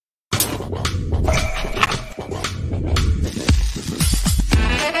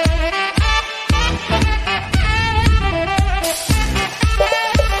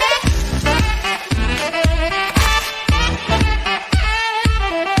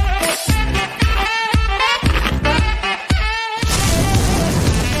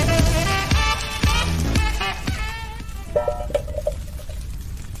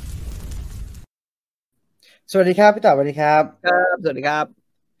สวัสดีครับพี่ต่อสวัสดีครับครับสวัสดีครับ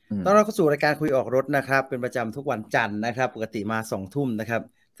ต้อนรับเข้าสู่รายการคุยออกรถนะครับเป็นประจำทุกวันจันทร์นะครับปกติมา2 ทุ่มนะครับ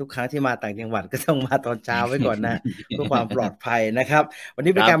ทุกครั้งที่มาต่างจังหวัดก็ต้องมาตอนเช้าไว้ก่อนนะเพื่อความปลอดภัยนะครับวัน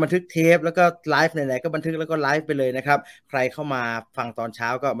นี้ครับเป็นการบันทึกเทปแล้วก็ไลฟ์ไหนๆก็บันทึกแล้วก็ไลฟ์ไปเลยนะครับใครเข้ามาฟังตอนเช้า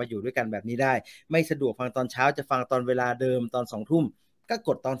ก็มาอยู่ด้วยกันแบบนี้ได้ไม่สะดวกฟังตอนเช้าจะฟังตอนเวลาเดิมตอน2 ทุ่มก็ก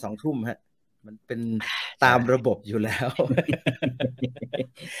ดตอน2 ทุ่มฮะมันเป็นใช่ ตามระบบอยู่แล้ว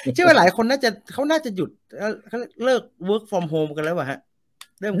เชื่อว่าหลายคนเขาน่าจะหยุดเขาเลิก work from home กันแล้วอะฮะ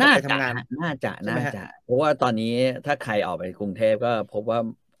เริ่มกลับน่าไปทำงานจะฮะน่าจะใช่ไหมฮะเพราะว่าตอนนี้ถ้าใครออกไปกรุงเทพก็พบว่า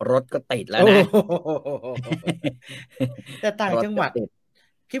รถก็ติดแล้วโอ้นะ โหแต่ต่างรถจังหวัดก็ติด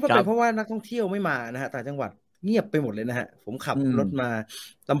คิดว่าครับเป็นเพราะว่านักท่องเที่ยวไม่มานะฮะต่างจังหวัดเงียบไปหมดเลยนะฮะผมขับอืมรถมา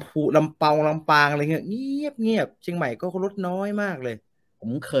ลำปางอะไรเงี้ยเงียบเชียงใหม่ก็รถน้อยมากเลยผ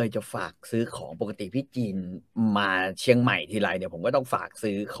มเคยจะฝากซื้อของปกติพี่จีนมาเชียงใหม่ทีไรเนี่ยผมก็ต้องฝาก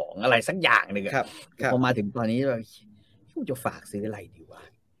ซื้อของอะไรสักอย่างหนึ่งอะครับแต่ครับพอมาถึงตอนนี้เราจะฝากซื้ออะไรดีวะ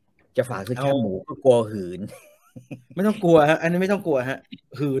จะฝากซื้อเอาแค่หมูก็กลัวหืน ไม่ต้องกลัวฮะอันนี้ไม่ต้องกลัวฮะ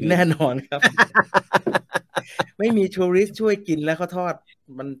หืนหืน แน่นอนครับไม่มีทัวริสต์ช่วยกินแล้วเขาทอด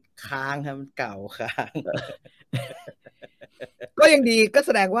มันค้างครับมันเก่าค้าง ก็ยังดีก็แ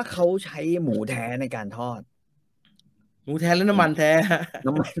สดงว่าเขาใช้หมูแท้ในการทอดหมูแท้และน้ำมันแท้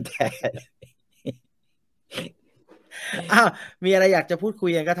น้ำมันแท้ อ้าวมีอะไรอยากจะพูดคุ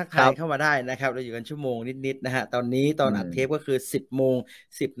ยกันก็ทักทายเข้าครับมาได้นะครับเราอยู่กันชั่วโมงนิดๆนะฮะตอนนี้ตอนอัดเทปก็คือ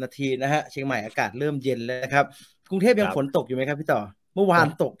10:10 นาทีนะฮะเชียงใหม่อากาศเริ่มเย็นแล้วนะครับกรุงเทพยังฝนครับตกอยู่ไหมครับพี่ต่อเมื่อวานต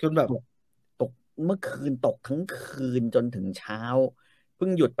กตกจนแบบตกตกเมื่อคืนตกทั้งคืนจนถึงเช้าเพิ่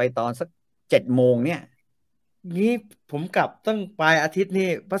งหยุดไปตอนสัก7 โมงเนี่ย งี้ผมกลับตั้งปลายอาทิตย์นี่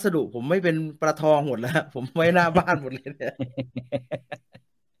พัสดุผมไม่เป็นปลาทองหมดแล้วผมไว้หน้าบ้านหมดเลยเนี่ย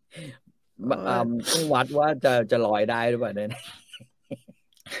เออต้องวัดว่าจะลอยได้หรือเปล่าเนี่ย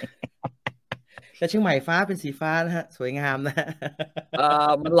แต่เชียงใหม่ฟ้าเป็นสีฟ้านะฮะสวยงามนะ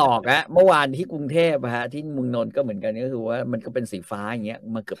มันหลอกอะเมื่อวานที่กรุงเทพอะฮะที่เมืองนนท์ก็เหมือนกันก็คือว่ามันก็เป็นสีฟ้าอย่างเงี้ย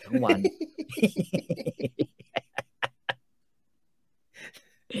มาเกือบทั้งวัน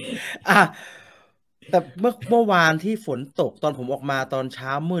อ่ะแต่เมื่อวานที่ฝนตกตอนผมออกมาตอนเช้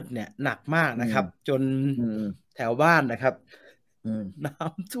ามืดเนี่ยหนักมากอืมนะครับจนอืมแถวบ้านนะครับอืมน้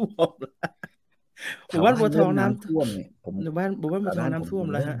ำท่วมแถหมู่บ้านบัวทวบ้านเรื่ององน้ำน้ำท่วมเนี่ยผมหมู่บ้านแถวบัวทองน้ำบ้านผมมีท่วม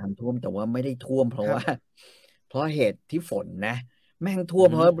แล้วฮะเรื่องน้ำท่วมแต่ว่าไม่ได้ท่วมเพครับราะว่าเพราะเหตุที่ฝนนะแม่งท่วอือ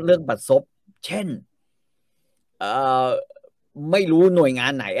หือมเพราะเรื่องบัดซบเช่นเอ่อไม่รู้หน่วยงา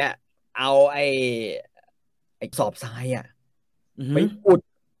นไหนอะเอาไอ้สอบทรายอะไปอือหืออุด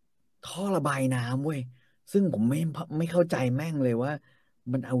ท่อระบายน้ำเว้ยซึ่งผมไม่เข้าใจแม่งเลยว่า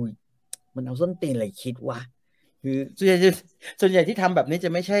มันเอามันเอาส้นตีนอะไรคิดวะคือ ส่วนใหญ่จะส่วนใหญ่ที่ทำแบบนี้จะ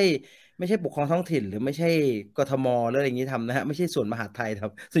ไม่ใช่ปกครองท้องถิ่นหรือไม่ใช่กทมหรืออะไรอย่างนี้ทำนะฮะไม่ใช่ส่วนมหาดไทยท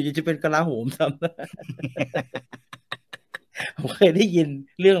ำส่วนใหญ่จะเป็นกลาโหมทำนะ ผมเคยได้ยิน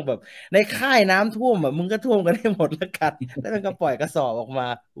เรื่องแบบในค่ายน้ำท่วมแบบมึงก็ท่วมกันให้หมดแล้วกันแล้วมันก็ปล่อยกระสอบออกมา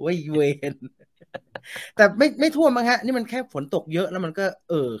เว้ยเวนแต่ไม่ท่วมมั้งฮะนี่มันแค่ฝนตกเยอะแล้วมันก็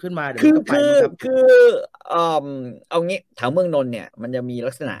ขึ้นมาเดี๋ยวคือมันก็ไปคือมั้งครับคือเอ่อเอางี้แถวเมืองนนท์เนี่ยมันจะมี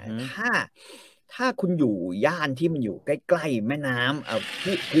ลักษณะอือหือถ้าคุณอยู่ย่านที่มันอยู่ใกล้ๆแม่น้ำ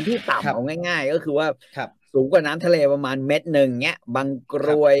ที่พื้นที่ครัต่ำบเอาง่ายๆก็คือว่าครับสูงกว่าน้ำทะเลประมาณ1 เมตรเงี้ยบางกรค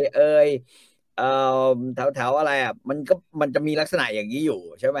รับวยเอ่อแถวอะไรมันจะมีลักษณะอย่างนี้อยู่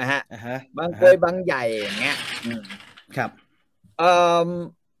ใช่ไหมฮะอ่าฮะบางอ่าฮะกรวยบางใหญ่อย่างเงี้ยอืมครับเอ่อ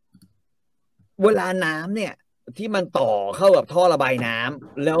เวลาน้ำเนี่ยที่มันต่อเข้ากับท่อระบายน้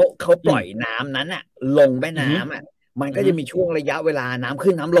ำแล้วเขาปอืมล่อยน้ำนั้นอะลงแม่อือหือน้ำอะมันอือหือก็จะมีช่วงระยะเวลาน้ำ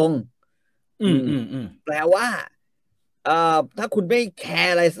ขึ้นน้ำลงอือืมมอืมอืมแปลว่าถ้าคุณไม่แค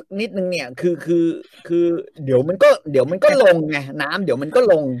ร์อะไรสักนิดนึงเนี่ยคือเดี๋ยวมันก็ลงไงน้ำเดี๋ยวมันก็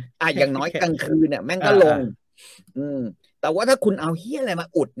ลงอย่างน้อยแค่กลางคืนเนี่ยแม่งอ่าอ่าก็ลงอืมแต่ว่าถ้าคุณเอาเฮี้ยอะไรมา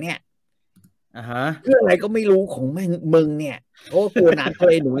อุดเนี่ย อ่าฮะเพื่ออะไรก็ไม่รู้ของมึงเนี่ยเพราะว่ากลัวน้ำทะเ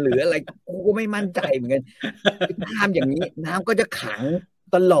ลหนุนหรืออะไรกูก็ไม่มั่นใจเหมือนกันถ้าทำอย่างนี้น้ำก็จะขัง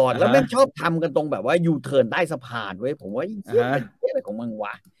ตลอดอ่าฮะแล้วแม่งชอบทำกันตรงแบบว่ายูเทิร์นใต้สะพานเว้ยผมว่าอ่าเหี้ยฮะ เป็นเหี้ยอะไรของมึงว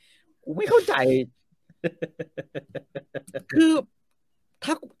ะกูไม่เข้าใจคือ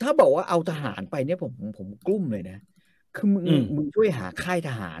ถ้าถ้าบอกว่าเอาทหารไปเนี่ยผมกลุ้มเลยนะคือมึงอืมมึงช่วยหาค่ายท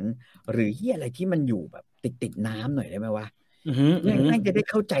หารหรือเหี้ยอะไรที่มันอยู่แบบติดน้ำหน่อยได้ไหมวะอือหืออือหือ แม่งจะได้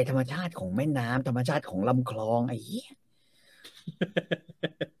เข้าใจธรรมชาติของแม่น้ำธรรมชาติของลำคลองไอ้เหี้ย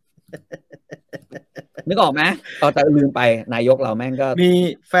นึกออกไหมแต่ลืมไปนายกเราแม่งก็มี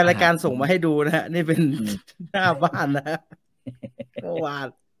แฟนทหารรายการส่งมาให้ดูนะฮะนี่เป็น อืม หน้าบ้านนะฮะเมื่อวาน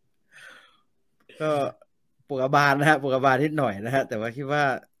ก็ปวดกระบาลนะฮะปวดกระบาลนิดหน่อยนะฮะแต่ว่าคิดว่า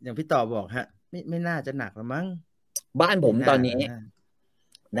อย่างพี่ต่อบอกฮะไม่น่าจะหนักละมั้งบ้านผไม่น่ามตอนนี้นะ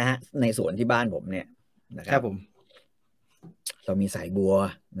นะฮะในสวนที่บ้านผมเนี่ย นะคครัรับบผมเรามีสายบัว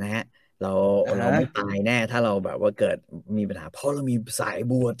นะฮะเราอ่าฮะไม่ตายแน่ถ้าเราแบบว่าเกิดมีปัญหาเพราะเรามีสาย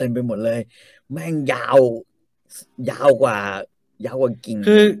บัวเต็มไปหมดเลยแม่งยาวกว่ายาวกว่ากิ่ง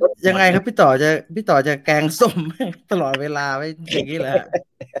คือต้นยังไงครับอนนะ บพี่ต่อจะแกงส้มตลอดเวลาไว้อย่างนี้แหละ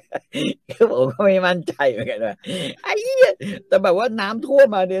ผมก็ไม่มั่นใจเหมือนกันว่าไอ้เหี้ยแต่แบบว่าน้ำท่วม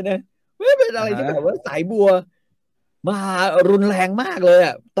มาเนี่ยนะไม่เป็นอะไรอ่าฮะที่แบบว่าสายบัวมารุนแรงมากเลย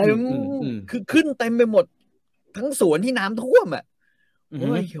อ่ะเต็มคือขึ้นเต็มไปหมดทั้งสวนที่น้ำท่วมอ่ะอืโ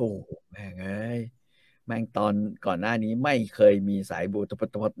อ้ยมโหแม่งเอ้ยแม่งตอนก่อนหน้านี้ไม่เคยมีสายบัวแต่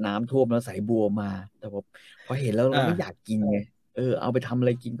พอน้ำท่วมแล้วสายบัวมาแต่พอเห็นแล้วเราไม่อยากกินไงเอาไปทำอะไ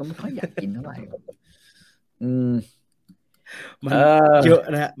รกินก็ไม่ค่อยอยากกินเท่าไหร่อืมมันเยอะเอ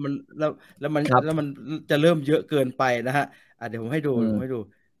อนะฮะมันครับแล้วมันจะเริ่มเยอะเกินไปนะฮะเดี๋ยวผมให้ดูอืม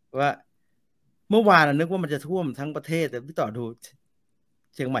ว่าเมื่อวานนึกว่ามันจะท่วมทั้งประเทศแต่พี่ต่อดู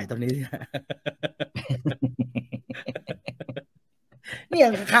เชียงใหม่ตอนนี้เนี่ย เนี่ย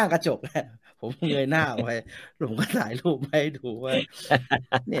ข้างกระจกนะผมเงยหน้าออกไปผมก็ถ่ายรูปมาให้ดูว่า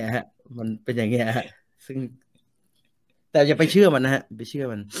เนี่ยฮะ มันเป็นอย่างเงี้ยฮะซึ่งแต่อย่าไปเชื่อมันนะฮะไปเชื่อ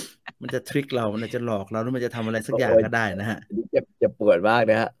มันจะทริคเรามันจะหลอกเราแล้วมันจะทำอะไรสักอย่างโอ้ยก็ได้นะฮะจะปวดมาก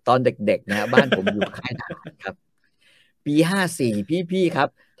นะฮะตอนเด็กๆนะฮะบ้านผมอยู่ค่ายทหารครับปี 54พี่ครับ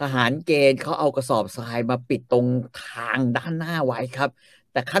ทหารเกณฑ์เขาเอากระสอบทรายมาปิดตรงทางด้านหน้าไว้ครับ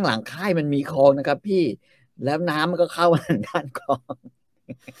แต่ข้างหลังค่ายมันมีคลองนะครับพี่แล้วน้ำมันก็เข้ามาด้านคลอง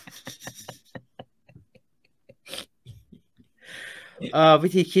วิ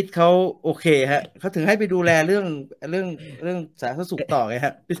ธีคิดเขาโอเคฮะเขาถึงให้ไปดูแลเรื่องเรื่องสาธารณสุขต่อไงฮ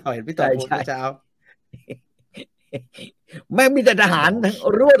ะพี่ต่อเห็นพี่ต่อโพสต์ใช่ใช่เมื่อเช้าแม่งมีแต่ทหารหมอทั้ง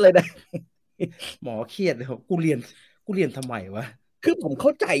รวดเลยนะ หมอเครียดเลยครับกูเรียนทำไมวะคือผมเข้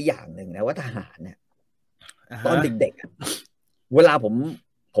าใจอย่างหนึ่งนะว่าทหารเนี่ยตอนอ่าฮะเด็กๆอะเวลา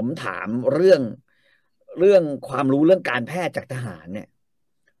ผมถามเรื่องความรู้เรื่องการแพทย์จากทหารเนี่ย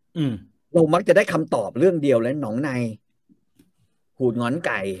อืมเรามักจะได้คำตอบเรื่องเดียวเลยหนองในหูดหงอนไ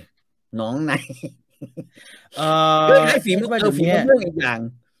ก่หนองใน เอ่ ก็อให้ฝีคิดมือว่าเดี๋ยวนี้ ฝีมือเรื่องอีกอย่าง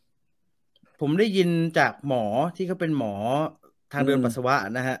ผมได้ยินจากหมอที่เขาเป็นหมอทางอืมเดินปัสสาวะ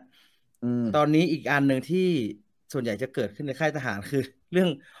นะฮะอืม ตอนนี้อีกอันหนึ่งที่ส่วนใหญ่จะเกิดขึ้นในค่ายทหารคือเรื่อง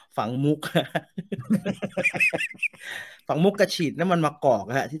ฝังมุก ฝังมุกกระฉีดน้ำมันมะกอก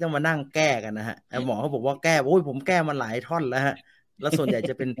ฮะที่ต้องมานั่งแก้กันนะฮะแต่หมอเขาบอกว่าแก้โอ้ยผมแก้มาหลายท่อนแล้วฮะแล้วส่วนใหญ่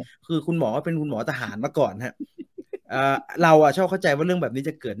จะเป็นคือคุณหมอเป็นคุณหมอทหารมาก่อนฮะเอ่อเราชอบเข้าใจว่าเรื่องแบบนี้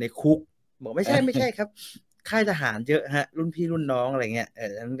จะเกิดในคุกบอกไม่ใช่ครับค่ายทหารเยอะฮะรุ่นพี่รุ่นน้องอะไรเงี้ย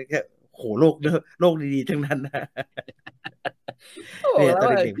อันนั้นก็โหโลกดีๆทั้งนั้นนะ โอ้เนี่ยตอ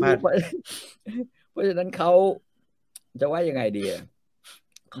นแล้วเด็กๆพลาดเพราะฉะนั้นเขาจะว่ายังไงดีอะ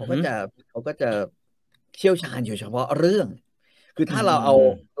อือฮึเขาก็จะเขาก็จะเชี่ยวชาญอยู่เฉพาะเรื่อง คืออืถ้ามอืมอื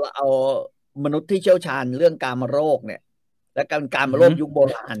มเราเอามนุษย์ที่เชี่ยวชาญเรื่องกามโรคเนี่ยและการอือฮึมาโรคยุคโบ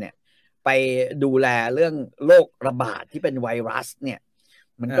ราณเนี่ยไปดูแลเรื่องโรคระบาดที่เป็นไวรัสเนี่ย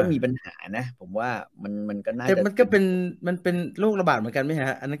มันก็มีปัอ่าญหานะผมว่ามันก็น่าแต่จะเป็นมันก็เป็นมันเป็นโรคระบาดเหมือนกันไหมฮ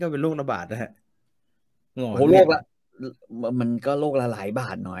ะอันนั้นก็เป็นโรคระบาดนะฮะหงอโอ้นเนี่ย โรคละมันก็โรคละหลายบา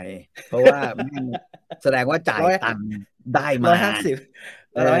ทหน่อยเพราะว่าแม่งแสดงว่าจ่ายร้อยตังค์ได้มา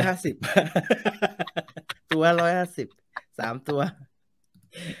150เออ 150ตัว1503 ตัว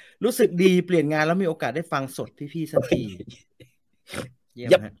รู้สึกดีเปลี่ยนงานแล้วมีโอกาสได้ฟังสดพี่ๆสักทีเยี่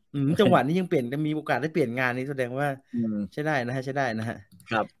ยมยับฮะจังหวะนี้ยังเปลี่ยนมีโอกาสได้เปลี่ยนงานนี้แสดงว่าอืมใช่ได้นะฮะใช่ได้นะฮะ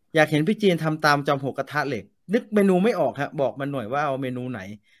ครับอยากเห็นพี่จีนทำตามจอมโหกกระทะเหล็กนึกเมนูไม่ออกฮะบอกมันหน่อยว่าเอาเมนูไหน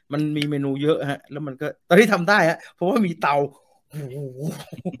มันมีเมนูเยอะฮะแล้วมันก็ตอนที่ทำได้ฮะเพราะว่ามีเตาโอ้โห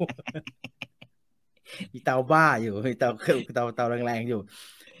มีเตาบ้าอยู่มีเตาแรงๆอยู่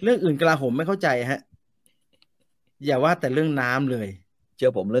เรื่องอื่นกลาโหมไม่เข้าใจฮะอย่าว่าแต่เรื่องน้ำเลยเชื่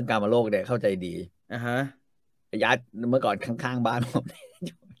อผมเรื่องการมาโรคเนี่ยเข้าใจดีอ่าฮะยัดเมื่อก่อนข้างๆบ้านผม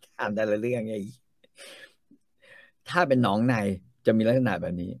ถามแต่ละเรื่องไงถ้าเป็นหนองในจะมีลักษณะแบ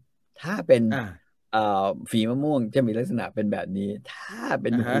บนี้ถ้าเป็นอ่าฝีมะม่วงจะมีลักษณะเป็นแบบนี้ถ้าเป็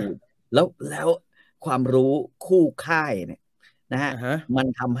นอ่าฮะหูดแล้วความรู้คู่ค่ายเนี่ยนะฮะอ่าฮะมัน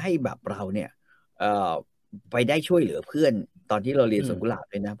ทำให้แบบเราเนี่ยเอ่อไปได้ช่วยเหลือเพื่อนตอนที่เราเรียนอืมสวนกุหลาบ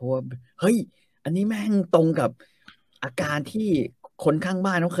เลยนะเพราะว่าเฮ้ยอันนี้แม่งตรงกับอาการที่คนข้าง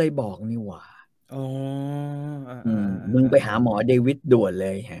บ้านเขาเคยบอกนี่หว่า อ๋ออ่าอ่ามึงไปอ่าหาหมอเดวิดด่วนเล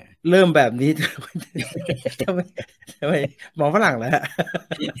ยฮะ เริ่มแบบนี้ทำไมทำไมหมอฝรั่งแล้วฮะ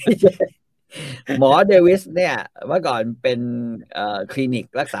หมอเดวิสเนี่ยเมื่อก่อนเป็นคลินิก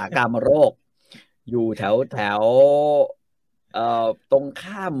รักษากามโรคอยู่แถวตรง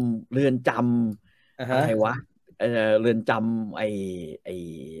ข้ามเรือนจอ่าำอะฮะไรวะเรือนจำไอ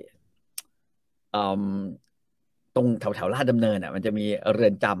เอ่ม ตรงแถวลาดดำเนินอ่ะมันจะมีเรือ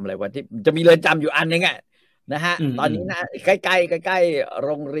นจำอะไรวะที่จะมีเรือนจำอยู่อันนึงอ่ะนะฮะตอนนี้นะใกล้โ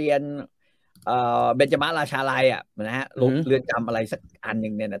รงเรียนเบญจมาราชาลัยอ่ะนะฮะเรือนจำอะไรสักอันห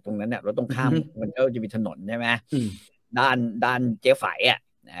นึ่งเนี่ยนะตรงนั้นเนี่ยเราต้องข้ามมันก็จะมีถนนใช่ไหมด้านเจ๊ไฝอ่ะ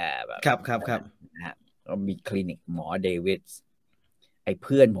ครับนะฮะก็มีคลินิกหมอเดวิดไอ้เ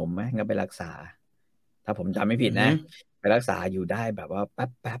พื่อนผมไหมงั้นไปรักษาถ้าผมจำไม่ผิดนะไปรักษาอยู่ได้แบบว่าแ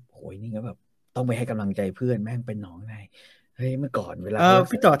ป๊บโอ้ยนี่ก็แบบต้องไปให้กำลังใจเพื่อนแม่งเป็นหนองในเฮ้ยเมื่อก่อนเวลา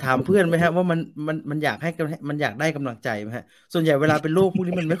พี่ต่อถามเพื่อนไหมฮะว่ามันอยากให้มันอยากได้กำลังใจไหมฮะส่วนใหญ่เวลาเป็นโรคพวก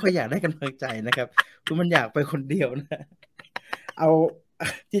นี้มันไม่ค่อยอยากได้กำลังใจนะครับคือมันอยากไปคนเดียวนะเอา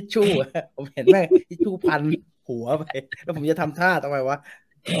ทิชชู่ผมเห็นแม่ทิชชู่พันหัวไปแล้วผมจะทำท่าทำไมวะ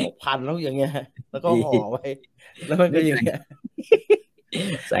พันแล้วอย่างเงี้ยแล้วก็ห่อไว้แล้วมันก็อย่างเงี้ย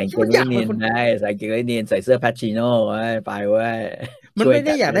ใส่เกงลินินได้ใส่เกงลินินใส่เสื้อแพชชิโน่ไว้ไปไว้มันไม่ไ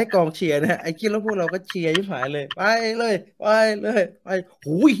ด้อยากได้กองเชียร์นะไอ้คิดแล้วพวกเราก็เชียร์ยิ่งหายเลยไปเลยไป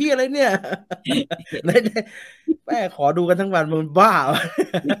หูยเฮียอะไรเนี่ยแม่ขอดูกันทั้งวันมันบ้า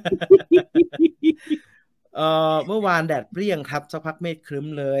เมื่อวานแดดเปรี้ยงครับสักพักเมฆครึ้ม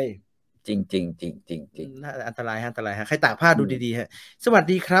เลยจริงอันตรายฮะใครตากผ้าดูดีๆฮะสวัส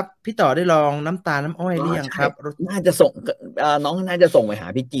ดีครับพี่ต่อได้ลองน้ำตาลน้ำอ้อยหรือยังครับน่าจะส่งน้องน่าจะส่งไปหา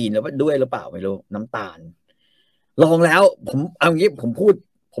พี่จีนแล้วด้วยหรือเปล่าไม่รู้น้ำตาลลองแล้วผมเอางี้ผม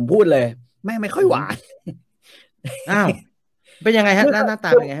พูดเลยแม่ไม่ค่อยหวานอ้าวเป็นยังไงฮะหน้าตา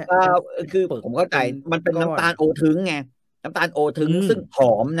เป็นไงฮะคือผมเข้าใจมันเป็นน้ำตาลโอทึงไงน้ำตาลโอทึงซึ่งห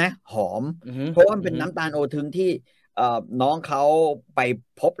อมนะหอมเพราะว่ามันเป็นน้ำตาลโอทึงที่น้องเขาไป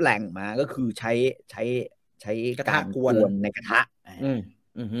พบแหล่งมาก็คือใช้การกวนในกระทะ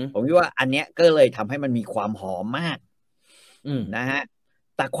ผมคิดว่าอันเนี้ยก็เลยทำให้มันมีความหอมมากนะฮะ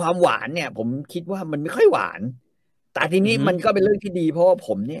แต่ความหวานเนี่ยผมคิดว่ามันไม่ค่อยหวานแต่ทีนี้มันก็เป็นเรื่องที่ดีเพราะว่าผ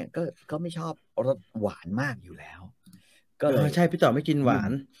มเนี่ยก็ไม่ชอบรสหวานมากอยู่แล้วก็เลยใช่พี่ต่อไม่กินหวา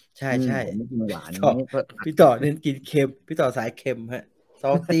นใช่ไม่กินหวานพี่ต่อเน้นกินเค็มพี่ต่อสายเค็มฮะซ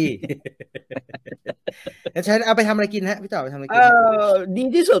อสตี้ใช้เอาไปทำอะไรกินฮะพี่ต่อไปทำอะไรกินดี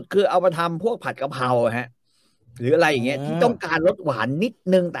ที่สุดคือเอามาทำพวกผัดกะเพราฮะหรืออะไรอย่างเงี้ยที่ต้องการรสหวานนิด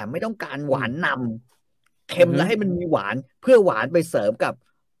นึงแต่ไม่ต้องการหวานนำเค็มแล้วให้มันมีหวานเพื่อหวานไปเสริมกับ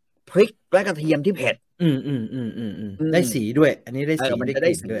พริกและกระเทียมที่เผ็ดได้สีด้วยอันนี้ได้สีมันจะไ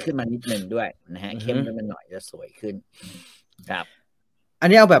ด้สีขึ้นมานิดนึงด้วยนะฮะเค็มมันหน่อยจะสวยขึ้นครับอัน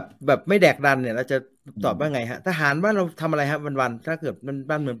นี้เอาแบบไม่แดกดันเนี่ยเราจะตอบว่าไงฮะทหารบ้านเราทำอะไรฮะวันๆถ้าเกิดมัน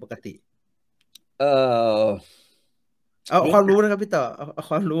บ้านเมืองปกติเอาความรู้นะครับพี่ต่อเอา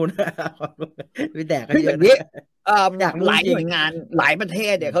ความรู้นะพี่แดกก็เยอะนี้อยากหลายหน่วยงานหลายประเท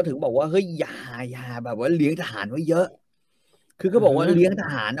ศเนี่ยเขาถึงบอกว่าเฮ้ยอย่าแบบว่าเลี้ยงทหารไว้เยอะคือเขาบอกว่าเลี้ยงท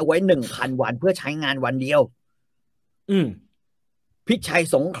หารเอาไว้ 1,000 วันเพื่อใช้งานวันเดียวพิชัย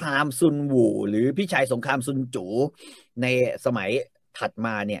สงครามซุนวูหรือพิชัยสงครามซุนจูในสมัยถัดม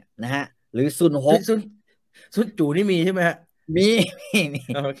าเนี่ยนะฮะหรือซุนฮกซุนจูนี่มีใช่ไหมฮะมี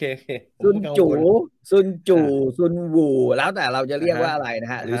โอเคซุนจูซุนวูแล้วแต่เราจะเรียกว่าอะไรน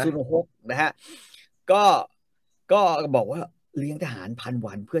ะฮะหรือซุนฮกนะฮะก็บอกว่าเลี้ยงทหาร1,000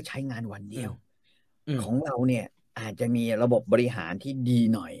 วันเพื่อใช้งานวันเดียวของเราเนี่ยอาจจะมีระบบบริหารที่ดี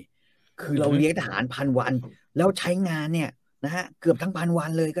หน่อยคือเราเลี้ยงทหาร1,000 วันแล้วใช้งานเนี่ยนะฮะเกือบทั้ง1,000 วัน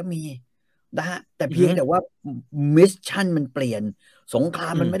เลยก็มีนะฮะแต่เพียงแต่ว่ามิชชั่นมันเปลี่ยนสงครา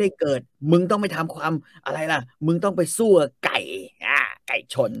มมันไม่ได้เกิดมึงต้องไปทำความอะไรล่ะมึงต้องไปสู้กับไก่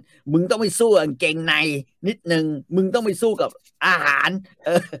ชนมึงต้องไปสู้กับเกงในนิดนึงมึงต้องไปสู้กับอาหาร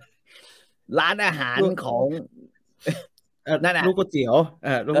ร้านอาหารของนั่นแหละลูกก๋วยเตี๋ยว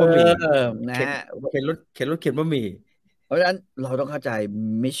ลูกบะหมี่นะฮะเข็นรถเข็นบะหมี่เพราะฉะนั้นเราต้องเข้าใจ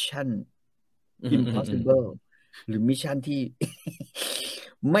มิชชั่น impossible หรือมิชชั่นที่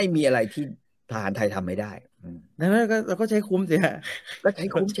ไม่มีอะไรที่ทหารไทยทำไม่ได้นั่นเราก็ใช้คุ้มสิฮะก็ใช้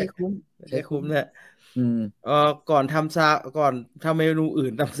คุ้มเนี่ยก่อนทำเมนูอื่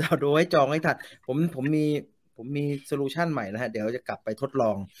นทำซาวโดให้จองให้ทันผมมีโซลูชันใหม่นะฮะเดี๋ยวจะกลับไปทดล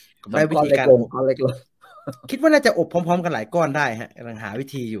องได้วิธีการคิดว่าน่าจะอบพร้อมๆกันหลายก้อนได้ฮะกำลังหาวิ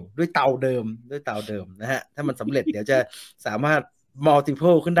ธีอยู่ด้วยเตาเดิมนะฮะถ้ามันสำเร็จเดี๋ยวจะสามารถ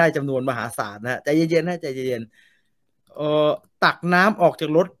multiple ขึ้นได้จำนวนมหาศาลนะฮะใจเย็นๆนะใจเย็นตักน้ำออกจาก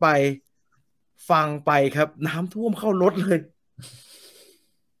รถไปฟังไปครับน้ำท่วมเข้ารถเลย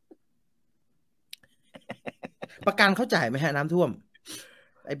ประกันเขาจ่ายไหมฮะน้ำท่วม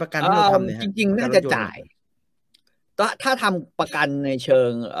ไอ้ประกันที่เราทำเนี่ยจริงๆน่าจะจ่ายถ้าทำประกันในเชิ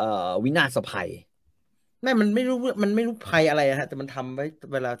งวินาศภัยมันไม่รู้ภัยอะไรฮะแต่มันทำไว้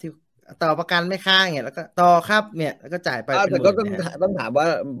เวลาที่ต่อประกันไม่ค้างเนี่ยแล้วก็ต่อครับเนี่ยแล้วก็จ่ายไปแต่ก็ต้องถามว่า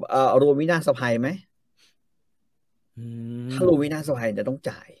รวมวินาศภัยไหมถ้ารวมวินาศภัยจะต้อง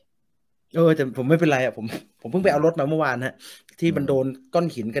จ่าย แต่ผมไม่เป็นไรผมเพิ่งไปเอารถมาเมื่อวานฮะที่อืมมันโดนก้อน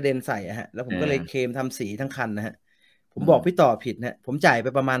หินกระเด็นใส่ฮะแล้วผมก็เลยเคลอ่ามทำสีทั้งคันนะฮะผมอืมบอกพี่ต่อผิดนะผมจ่ายไป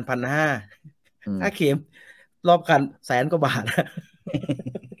ประมาณ1,500อืมค่าเคลมรอบคัน100,000 กว่าบาท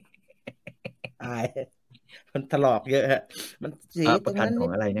อายมันถลอกเยอะฮะมันสีตประกันรงนั้นนิดขอ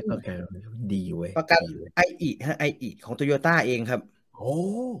งอะไรนะก็ดีเว้ยประกันดีเว้ยไออีฮะไออีของโตโยต้าเองครับโอ้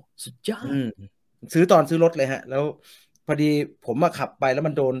สุดยอดอืมซื้อตอนซื้อรถเลยฮะแล้วพอดีผมมาขับไปแล้ว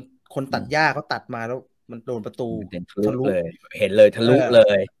มันโดนคนตัดหญ้าอืมเขาตัดมาแล้วมันโดนประตูเป็นทะลุทะลุเลยเห็นเลยทะเออ ลุเล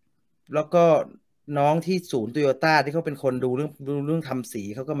ยแล้วก็น้องที่ศูนย์โตโยต้าที่เขาเป็นคนดูเรื่องทำสี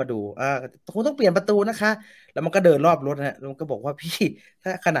เขาก็มาดูคงต้องเปลี่ยนประตูนะคะแล้วมันก็เดินรอบรถฮะแล้วมันก็บอกว่าพี่ถ้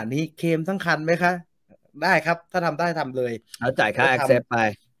าขนาดนี้เคลมทั้งคันไหมคะได้ครับถ้าทำได้ทำเลยแล้วจ่ายค่า ก็ท accept ไป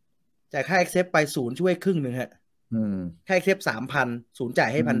ำจ่ายค่า accept ไปศูนย์ช่วย1/2ฮะอืมค่า accept 3,000ศูนย์จ่าย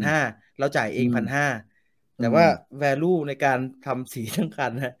ให้อืม1,500เราจ่ายเองอืม1,500อืมแต่ว่า value ในการทำสีทั้งคั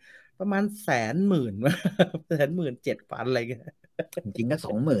นฮะประมาณ110,000117,000อะไรเงี้ย จริงๆก็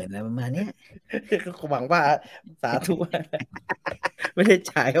20,000นะประมาณเนี้ย ก็หวังว่าสาธุไม่ได้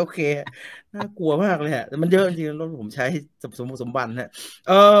จ่ายโอเคน่ากลัวมากเลยฮะแต่มันเยอะจริงๆรถผมใช้สมบันฮะ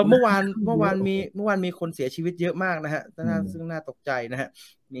เมื่อวานเมื่อเยวานมีอะโอ้โหเมื่อวานมีคนเสียชีวิตเยอะมากนะฮะอืมซึ่งน่าตกใจนะฮะ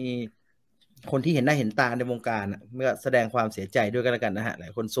มีคนที่เห็นหน้าเห็นตาในวงการเมื่อแสดงความเสียใจด้วยกันแล้วกันนะฮะหลา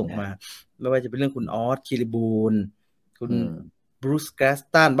ยคนส่งมาไม่ว่าจะเป็นเรื่องคุณออสคิริบูลคุณอืมบรูซแกรส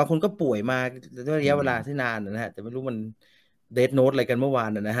ตันบางคนก็ป่วยมาด้วยระอืยะเวลาที่มนานนะฮะแต่ไม่รู้มันเดทโนตอะไรกันเมื่อวาน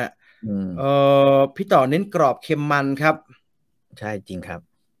นะฮะ อืมเอพี่ต่อเน้นกรอบเค็มมันครับใช่จริงครับ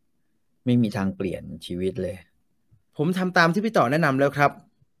ไม่มีทางเปลี่ยนชีวิตเลย ผมทำตามที่พี่ต่อแนะนำแล้วครับ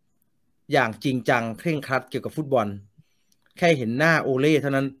อย่างจริงจังเคร่งครัดเกี่ยวกับฟุตบอลแค่เห็นหน้าโอเล่เท่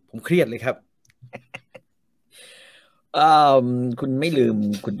านั้นผมเครียดเลยครับเอ่อคุณไม่ลืม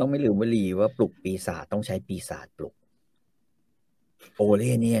คุณต้องไม่ลืมวลีว่าปลุกปีศาจต้องใช้ปีศาจปลุกโอเ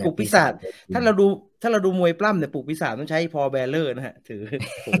ล่เนี่ยปลุกปีศาจปีศาจจริง ถ้าเราดูถ้าเราดูมวยปล้ำเนี่ยปลุกปีศาจต้องใช้พอแบลเลอร์นะฮะถือ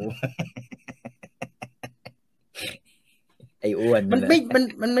โห ไอ้อ้วนมันั่นแหละนไม่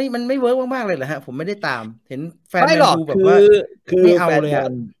มันไม่เวิร์กมากๆเลยเหรอฮะผมไม่ได้ตามเห็นแฟนไม่แมนหรอกคือยูแบบว่าคือไม่เอาเลยอ่ะ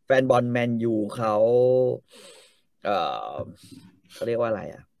แฟนบอลแมนยูเขาเอ่อเขาเรียกว่าอะไร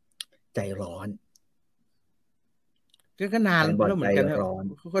อ่ะใจร้อนก็นานแฟนบอลใจแล้วเหมือนกันครับร้อน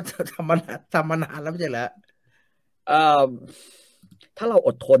เขาก็ทำมานานแล้วไม่ใช่เหรอเอ่อถ้าเราอ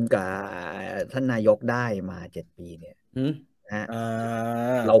ดทนกับท่านนายกได้มา7 ปีเนี่ยหืมนะฮะอ่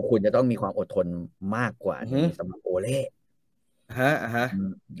าเราควรจะต้องมีความอดทนมากกว่าหืมนี้สำหรับโอเล่ฮะอื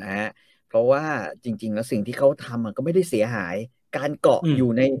มนะฮะเพราะว่าจริงๆแล้วสิ่งที่เขาทำมันก็ไม่ได้เสียหายการเกาะอืมอ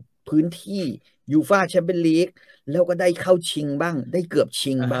ยู่ในพื้นที่ยูฟ่าแชมเปี้ยนลีกแล้วก็ได้เข้าชิงบ้างได้เกือบ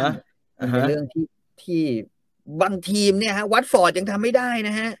ชิงอ่าฮะบ้างมันเป็นอ่าฮะเรื่องที่บางทีมเนี่ยฮะวัตฟอร์ดยังทำไม่ได้น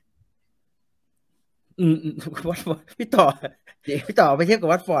ะฮะ อืมวัดฟอร์ดพี่ต่อไปเทียบกับ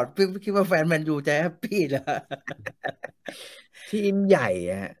วัตฟอร์ดพี่คิดว่าแฟนแมนยูจะแฮปปี้เหรอทีมใหญ่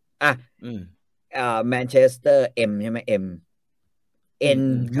อะอ่ะอืมแมนเชสเตอร์ใช่ไหมเอ็น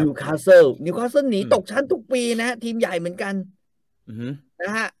ครับนิวคาสเซิลหนีอืมตกชั้นทุกปีนะฮะทีมใหญ่เหมือนกันอืมน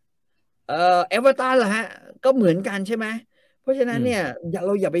ะฮะเอเวอร์ตันล่ะฮะก็เหมือนกันใช่ไหมเพราะฉะนั้อืมนเนี่ยเร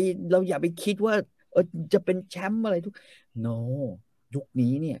าอย่าไปคิดว่าจะเป็นแชมป์อะไรno ยุค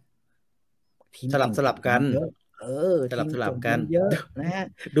นี้เนี่ยทีมสลับเก่งๆกันมีเยอะเออสลับทีมเก่งกันมีเยอะนะฮะ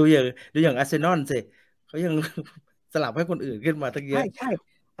ดูอย่างดูอย่างอาร์เซนอลสิเขายังสลับให้คนอื่นขึ้นมาตั้งเยอะใช่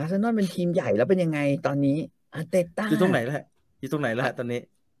อาร์เซนอลเป็นทีมใหญ่แล้วเป็นยังไงตอนนี้อาร์เตต้า อยู่ตรงไหนแล้วอยู่ตรงไหนแล้วตอนนี้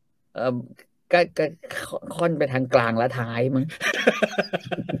เออก็ค่อนไปทางกลางและท้ายมั้ง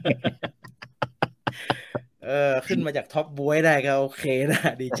เออขึ้นมาจากท็อปบวยได้ก็โอเคนะ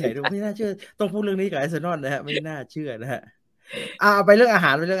ดีใจด้วยไม่น่าเชื่อต้องพูดเรื่องนี้กับอาร์เซนอลนะฮะไม่น่าเชื่อนะฮะเอาไปเรื่องอาห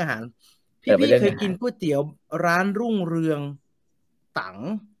ารไปเรื่องอาหารไปพี่เคยกินเรื่องอาหารก๋วยเตี๋ยวร้านรุ่งเรืองตัง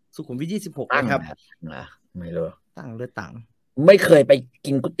สุขุมวิท26ไหมตั้งครับนะไม่รู้ตังหรือตังไม่เคยไป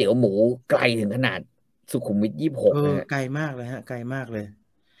กินก๋วยเตี๋ยวหมูไกลถึงขนาดสุขุมวิท26นะฮะไกลมากเลยฮะไกลมากเลย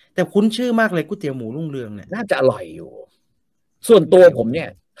แต่คุ้นชื่อมากเลยก๋วยเตี๋ยวหมูรุ่งเรืองเนี่ยน่าจะอร่อยอยู่ส่วนตัวก๋วยเตี๋ยวผมเนี่ย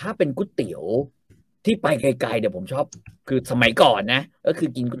ถ้าเป็นก๋วยเตี๋ยวที่ไปไกลๆเดี๋ยวผมชอบคือสมัยก่อนนะก็คือ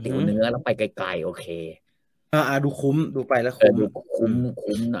กินก๋วยเตี๋ยวเนื้อแล้วไปไกลๆโอเคดูคุ้มดูไปแล้วคุ้มดูอืม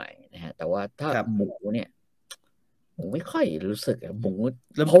คุ้มหน่อยนะฮะแต่ว่าถ้าครับหมูเนี่ยผมไม่ค่อยรู้สึกอะหมู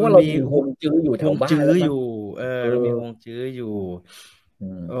แล้วเพราะว่าเรามีมีฮวงจื้ออยู่แถวฮวงจื้อบ้านแล้วมั้งอยู่เออ เรามีฮวงจื้ออยู่อื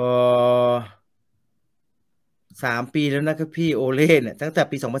มเออ 3 ปีแล้วนะครับพี่โอเล่เนี่ยตั้งแต่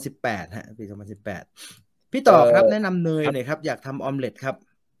ปี2018ฮะปี 2018พี่เออต่อครับแนะนำเนยครับหน่อยครับอยากทำออมเล็ตครับ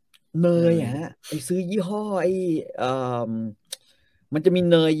เนเนยยฮะไปซื้อยี่ห้อเอ่อมันจะมี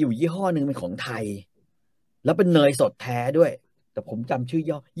เนยอยู่ยี่ห้อหนึ่งเป็นของไทยแล้วเป็นเนยสดแท้ด้วย แต่ผมจำชื่อ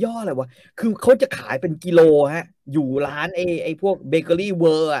ย่ออะไรวะคือเขาจะขายเป็นกิโลฮะอยู่ร้านไอ้พวกเบเกอรี่เ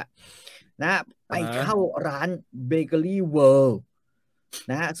วิร์อะ นะไป อ่า เข้าร้าน Bakery World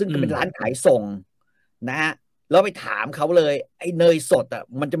นะฮะซึ่งก็เป็น อืม ร้านขายส่งนะฮะแล้วไปถามเขาเลยไอ้เนยสดอ่ะ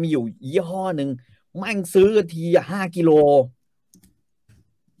มันจะมีอยู่ยี่ห้อหนึ่งแม่งซื้อกันที5 กิโล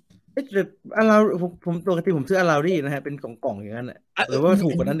เอ๊ะแต่อาราผมปกติผมซื้ออารารี่นะฮะเป็นกล่องๆอย่างนั้นแหละหรือว่าถู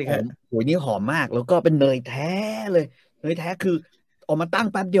กกว่านั้นอีก หอ ฮะ มโหยนี่หอมมากแล้วก็เป็นเนยแท้เลยเนยแท้คือออกมาตั้ง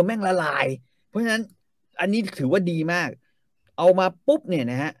แป๊บเดียวแม่งละลายเพราะฉะนั้นอันนี้ถือว่าดีมากเอามาปุ๊บเนี่ย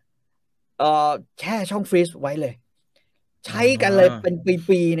นะฮะแช่ช่องฟรีซไว้เลยใช้กันเลยเป็น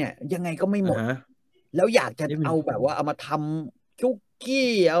ปีๆเนี่ยยังไงก็ไม่หมด แล้วอยากจะเอาแบบว่าเอามาทำคุกกี้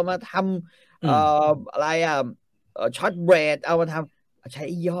เอามาทำอะไรช็อตเบรดเอามาทำใช้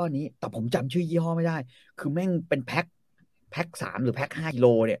ยี่ห้อนี้แต่ผมจำชื่อยี่ห้อไม่ได้คือแม่งเป็นแพ็ค3หรือแพ็ค5 กิโล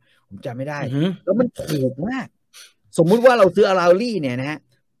เนี่ยผมจำไม่ได้แล้วมันถูกมากสมมุติว่าเราซื้ออาราลี่เนี่ยนะฮะ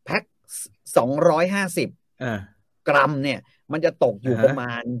แพ็ค250กรัมเนี่ยมันจะตกอยู่ประม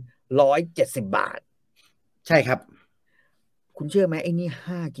าณ170 บาทใช่ครับคุณเชื่อไหมไอ้นี่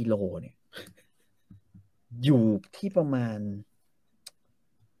5 กิโลเนี่ยอยู่ที่ประมาณ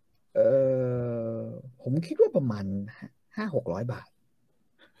ผมคิดว่าประมาณ500-600 บาท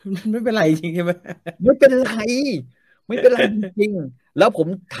ไม่เป็นไรจริงใช่ไหมไม่เป็นไรไม่เป็นไรจริงๆแล้วผม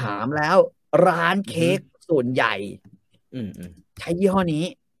ถามแล้วร้านเค้กส่วนใหญ่ใช้ยี่ห้อนี้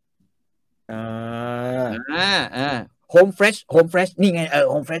โฮมเฟรชนี่ไง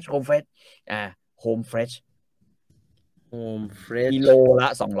โฮมเฟรชโฮมเฟรชกิโลละ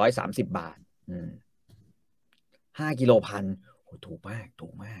230 บาท5 กิโลพันโอ้ถูกมาก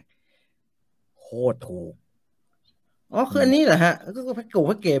โคตรถูกอ๋อคืออันนี้เหรอฮะก็แพ็ก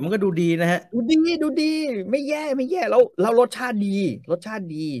เกจมันก็ดูดีนะฮะดูดีไม่แย่แล้วรสชาติดี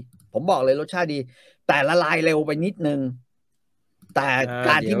ผมบอกเลยรสชาติดีแต่ละลายเร็วไปนิดนึงแต่ก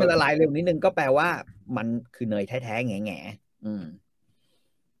ารที่มันละลายเร็วนิดนึงก็แปลว่ามันคือเนยแท้ๆแง่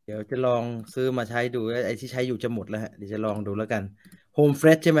เดี๋ยวจะลองซื้อมาใช้ดูไอ้ที่ใช้อยู่จะหมดแล้วฮะเดี๋ยวจะลองดูแล้วกันโฮมเฟร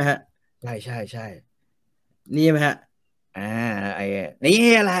ชใช่ไหมฮะใช่นี่ไหมฮะไอ้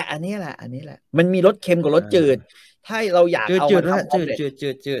นี่แหละอันนี้แหละมันมีรสเค็มกับรสจืดถ้าเราอยากเอามาทำจืด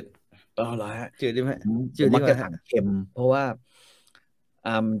เหรอฮะจืดดีไหมจืดมักจะสั่งเค็มเพราะว่า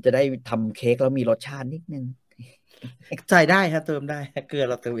จะได้ทำเค้กแล้วมีรสชาตินิดนึงใส่ได้ฮะเติมได้เกลือ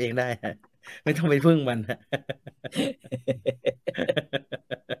เราเติมเองได้ฮะไม่ต้องไปพึ่งมันฮะ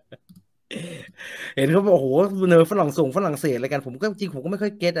เห็นเขาบอกโอ้โหเนยฝรั่งเศสอะไรกันผมก็จริงผมก็ไม่ค่อ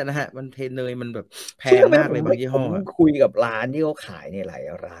ยเก็ตนะฮะมันเทเนยมันแบบแพงมากเลยบางยี่ห้อผมคุยกับร้านที่เขาขายในหลาย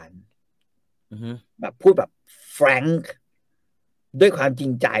ร้านแบบพูดแบบแฟรงค์ด้วยความจริ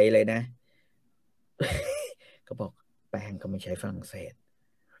งใจเลยนะเขาบอกแป้งก็ไม่ใช่ฝรั่งเศส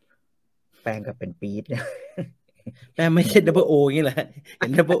แป้งก็เป็นปี๊บเนี่ยแป้งไม่ใช่ดับเบิลโออย่างนี้แหละเห็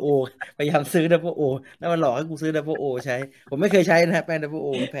นดับเบิลโอพยายามซื้อดับเบิลโอแล้วมันหลอกให้กูซื้อดับเบิลโอใช้ผมไม่เคยใช้นะฮะแป้งดับเบิลโอ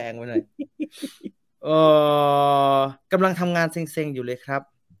แพงไปหน่อยกำลังทำงานเซ็งๆอยู่เลยครับ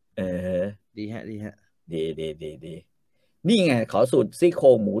ดีฮะดีนี่ไงขอสูตรซี่โคร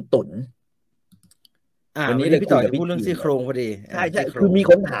งหมูตุ๋นวันนี้เลยพี่ต่อจะพูดเรื่องซี่โครงพอดีใช่คือมี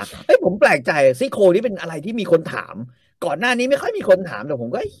คนถามผมแปลกใจซี่โครงนี่เป็นอะไรที่มีคนถามก่อนหน้านี้ไม่ค่อยมีคนถามแต่ผม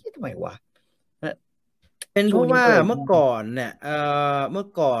ก็ทำไมวะเป็นเพราะว่าเมื่อก่อนเนี่ยเมื่อ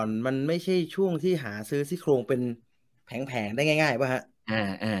ก่อนมันไม่ใช่ช่วงที่หาซื้อซี่โครงเป็นแผงๆได้ง่ายๆป่ะฮะ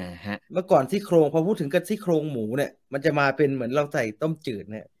ฮะเมื่อก่อนซี่โครงพอพูดถึงกับซี่โครงหมูเนี่ยมันจะมาเป็นเหมือนเราใส่ต้มจืด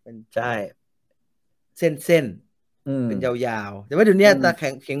เนี่ยเป็นใช่เส้นเป็นยาวๆแต่ว่าเดี๋ยวนี้ตาแ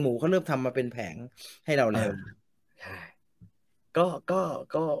ข็งหมูเขาเริ่มทำมาเป็นแผงให้เราแล้วใช่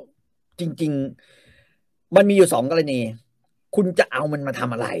ก็จริงๆมันมีอยู่2 กรณีคุณจะเอามันมาท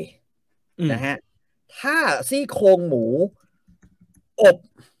ำอะไรนะฮะถ้าซี่โครงหมูอ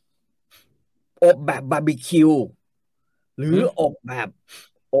บแบบบาร์บีคิวหรืออบแ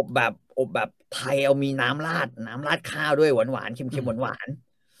บบไทยเอามีน้ำราดข้าวด้วยหวานเค็มหวาน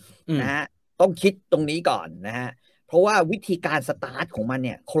นะฮะต้องคิดตรงนี้ก่อนนะฮะเพราะว่าวิธีการสตาร์ทของมันเ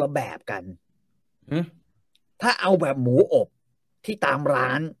นี่ยคนละแบบกันถ้าเอาแบบหมูอบที่ตามร้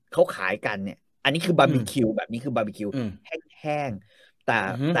านเขาขายกันเนี่ยอันนี้คือบาร์บีคิวแบบนี้คือบาร์บีคิวแห้งๆแ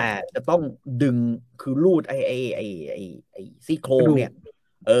ต่จะต้องดึงคือรูดไอ้ซี่โครงเนี่ย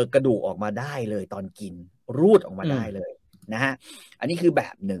กระดูกออกมาได้เลยตอนกินรูดออกมาได้เลยนะฮะอันนี้คือแบ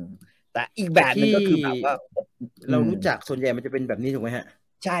บหนึ่งแต่อีกแบบนึงก็คือแบบว่าเรารู้จักส่วนใหญ่มันจะเป็นแบบนี้ถูกไหมฮะ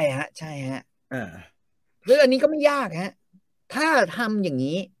ใช่ฮะเรื่องอันนี้ก็ไม่ยากฮะถ้าทำอย่าง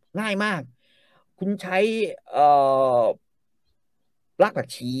นี้ง่ายมากคุณใช้รากผัก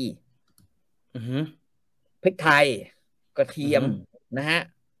ชีพริกไทยกระเทียมนะฮะ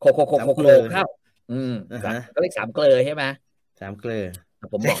โขลกเข้าก็เรียก3 เกลือใช่ไหม3 เกลือ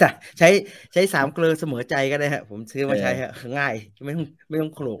ผมบ ใช้ อก ใช้ใช้3 เกลอเสมอใจก็ได้ฮะผมซื้อมาใช้ฮะง่ายไม่ต้อ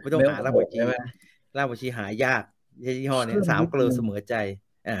งโขลกไม่ต้องหารากผักชีรากผักชีหายากยี่ห้อนี้3 เกลอเสมอใจ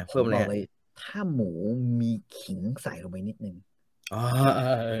เพิ่มเลยถ้าหมูมีขิงใส่ลงไปนิดนึง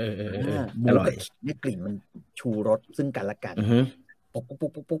หมูกับขิงเนี่ยกลิ่นมันชูรสซึ่งกันและกันป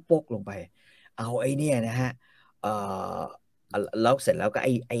กลงไปเอาไอ้เนี่ยนะฮะแล้วเสร็จแล้วก็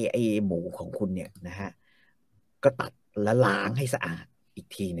ไอ้หมูของคุณเนี่ยนะฮะก็ตัดและล้างให้สะอาดอีก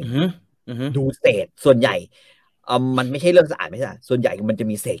ทีหนึ่งดูเศษส่วนใหญ่มันไม่ใช่เรื่องสะอาดไม่ใช่ส่วนใหญ่มันจะ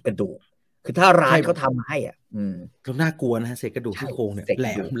มีเศษกระดูกคือถ้าร้านเขาทำให้ก็น่ากลัวนะเศษกระดูกที่โครงเนี่ยแหล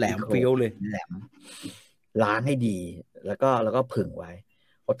มเปรี้ยวเลยแหลมล้างให้ดีแล้วก็ผึ่งไว้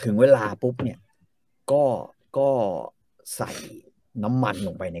พอถึงเวลาปุ๊บเนี่ยก็ใส่น้ำมันล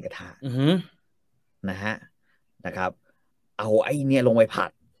งไปในกระทะนะครับเอาไอ้เนี่ยลงไปผั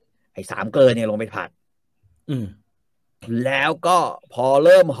ดไอ้3 เกลอเนี่ยลงไปผัดแล้วก็พอเ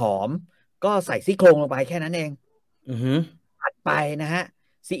ริ่มหอมก็ใส่ซี่โครงลงไปแค่นั้นเองผัดไปนะฮะ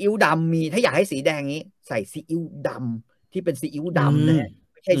ซีอิ๊วดำมีถ้าอยากให้สีแดงนี้ใส่ซีอิ๊วดำที่เป็นซีอิ๊วดำนะ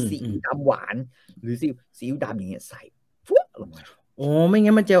ไม่ใช่ซีอิ๊วดำหวานหรือซีอิ๊วดำอย่างเงี้ยใส่ฟุ๊ลงไปโอ้ไม่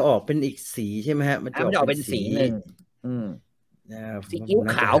งั้นมันจะออกเป็นอีกสีใช่ไหมฮะมันจะออกเป็นสีหนึ่งซีอิ๊ว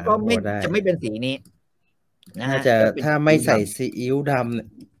ขาวก็จะไม่เป็นสีนี้น่าจะถ้าไม่ใส่ซีอิ๊วด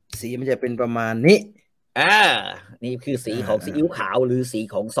ำสีมันจะเป็นประมาณนี้นี่คือสีของซีอิ๊วขาวหรือสี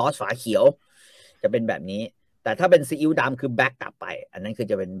ของซอสฝาเขียวจะเป็นแบบนี้แต่ถ้าเป็นซีอิ๊วดำคือแบ็กกลับไปอันนั้นคือ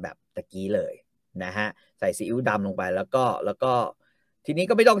จะเป็นแบบตะกี้เลยนะฮะใส่ซีอิ๊วดำลงไปแล้วก็ทีนี้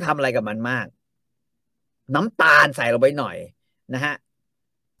ก็ไม่ต้องทำอะไรกับมันมากน้ำตาลใส่ลงไปหน่อยนะฮะ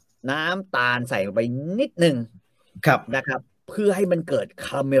น้ำตาลใส่ลงไปนิดนึงนะครับเพื่อให้มันเกิดค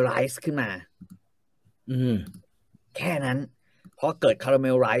าราเมลไลซ์ขึ้นมาแค่นั้นพอเกิดคาราเม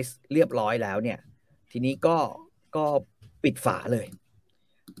ลไรซ์เรียบร้อยแล้วเนี่ยทีนี้ก็ปิดฝาเลย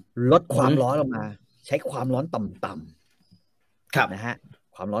ลดความร้อนลงมาใช้ความร้อนต่ำๆครับนะฮะ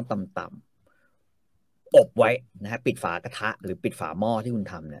ความร้อนต่ำๆอบไว้นะฮะปิดฝากระทะหรือปิดฝาหม้อที่คุณ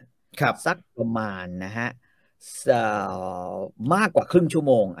ทำเนี่ยสักประมาณนะฮะมากกว่าครึ่งชั่ว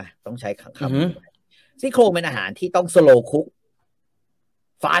โมงต้องใช้คำซี่โครงเป็นอาหารที่ต้องสโลว์คุก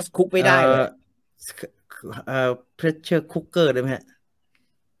ฟาสต์คุกไม่ได้เลยpressure cooker ได้ไหมฮะ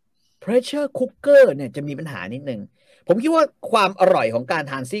pressure cooker เนี่ยจะมีปัญหานิดนึงผมคิดว่าความอร่อยของการ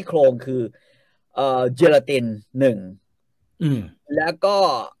ทานซี่โครงคือเจลาติน1แล้วก็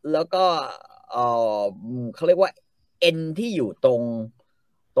เขาเรียกว่าเอ็นที่อยู่ต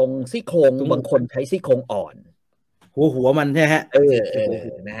รงซี่โครงบางคนใช้ซี่โครงอ่อนหัวมันใช่ฮะ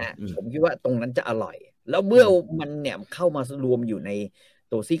นะฮะผมคิดว่าตรงนั้นจะอร่อยแล้วเมื่อมันเนี่ยเข้ามารวมอยู่ใน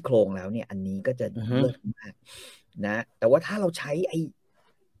ตัวซี่โครงแล้วเนี่ยอันนี้ก็จะเลิศมากนะแต่ว่าถ้าเราใช้ไ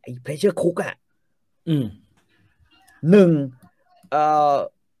อ้ pressure cook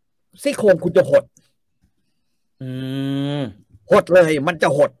ซี่โครงคุณจะหดเลยมันจะ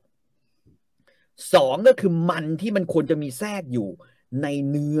หด2ก็คือมันที่มันควรจะมีแทรกอยู่ใน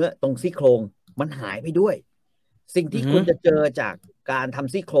เนื้อตรงซี่โครงมันหายไปด้วยสิ่งที่คุณจะเจอจากการท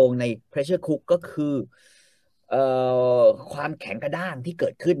ำซี่โครงใน pressure cook ก็คือความแข็งกระด้างที่เกิ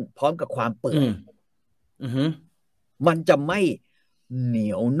ดขึ้นพร้อมกับความเปื่อยมันจะไม่เหนี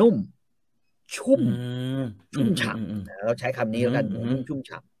ยวนุ่มชุ่มฉ่ำเราใช้คำนี้แล้วกันชุ่ม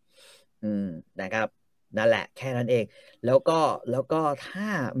ฉ่ำนะครับนั่นแหละแค่นั้นเองแล้วก็ถ้า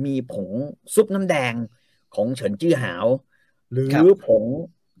มีผงซุปน้ำแดงของเฉินจื้อหาวหรือผ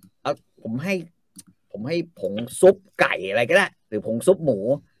มให้ผงซุปไก่อะไรก็ได้หรือผงซุปหมู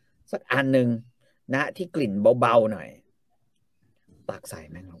สักอันหนึ่งนะที่กลิ่นเบาๆหน่อยตักใส่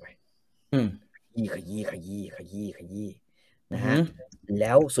แม่งลงไปขยี้นะฮะแ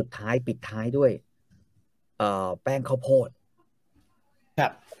ล้วสุดท้ายปิดท้ายด้วยแป้งข้าวโพดครั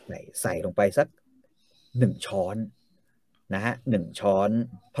บใส่ลงไปสัก1 ช้อนนะฮะ1 ช้อน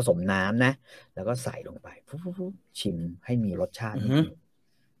ผสมน้ำนะแล้วก็ใส่ลงไปชิมให้มีรสชาติ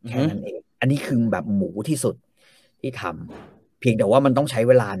แค่นั้นเองอันนี้คือแบบหมูที่สุดที่ทำเพียงแต่ว่ามันต้องใช้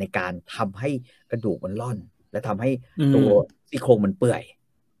เวลาในการทำให้กระดูกมันร่อนและทำให้ตัวซี่โครงมันเปื่อย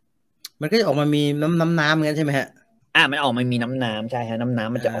มันก็จะออกมามีน้ำเหมือนกันใช่ไหมฮะมันออกมามีน้ำใช่ฮะน้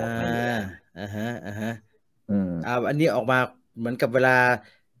ำมันจะออกมาอันนี้ออกมาเหมือนกับเวลา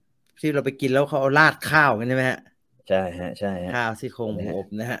ที่เราไปกินแล้วเขาเอาราดข้าวกันใช่ไหมฮะใช่ฮะข้าวซี่โครงหมูอบ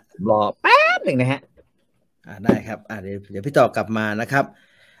นะฮะรอแป๊บหนึ่งนะฮะได้ครับเดี๋ยวพี่ต่อกลับมานะครับ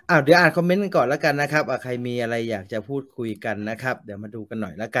เดี๋ยวอ่านคอมเมนต์กันก่อนแล้วกันนะครับใครมีอะไรอยากจะพูดคุยกันนะครับเดี๋ยวมาดูกันหน่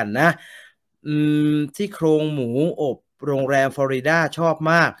อยแล้วกันนะซี่โครงหมูอบโรงแรมฟลอริดาชอบ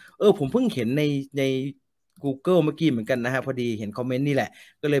มากผมเพิ่งเห็นใน Google เมื่อกี้เหมือนกันนะฮะพอดีเห็นคอมเมนต์นี่แหละ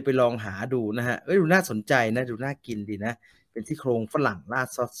ก็เลยไปลองหาดูนะฮะดูน่าสนใจนะดูน่ากินดีนะ เป็นซี่โครงฝรั่งราด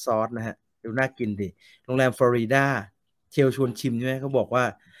ซอสนะฮะดูน่ากินดิโรงแรมฟลอริดาเชลชวนชิมใช่ไหมเขาบอกว่า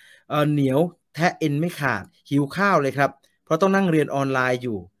เหนียวแทะเอ็นไม่ขาดหิวข้าวเลยครับเพราะต้องนั่งเรียนออนไลน์อ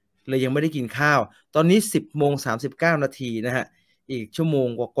ยู่เลยยังไม่ได้กินข้าวตอนนี้10:39 นาทีนะฮะอีกชั่วโมง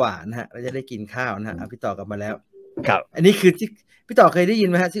กว่าๆนะฮะเราจะได้กินข้าวนะฮะพี่ต่อกลับมาแล้วครับอันนี้คือที่พี่ต่อเคยได้ยิน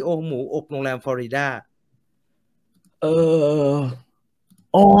ไหมฮะซี่โครงหมูอบโรงแรมฟลอริดา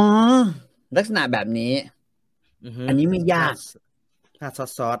อ๋อลักษณะแบบนี้อันนี้ไม่ยากราดซ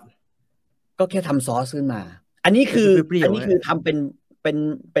อสก็แค่ทำซอสขึ้นมาอันนี้คือทำเ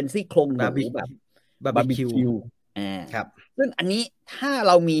ป็นซี่โครงหมูแบบบาร์บีคิวครับซึ่งอันนี้ถ้าเ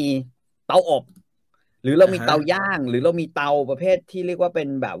รามีเตาอบหรือเรามีเตาย่างหรือเรามีเตาประเภทที่เรียกว่าเป็น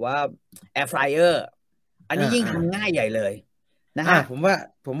แบบว่าแอร์ฟรายเออร์อันนี้ยิ่งทำง่ายใหญ่เลยนะฮะผม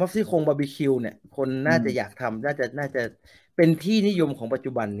ว่าซี่โครงบาร์บีคิวเนี่ยคนน่าจะอยากทำน่าจะเป็นที่นิยมของปัจ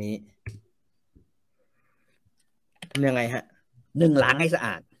จุบันนี้ยังไงฮะล้างให้สะอ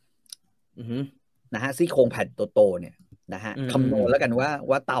าดนะฮะซี่โครงแผ่นโตๆเนี่ยนะฮะคำนวณแล้วกัน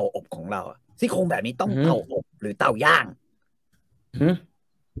ว่าเตาอบของเราซี่โครงแบบนี้ต้องเตาอบหรือเตาย่าง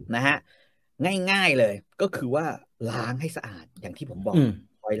นะฮะง่ายๆเลยก็คือว่าล้างให้สะอาดอย่างที่ผมบอก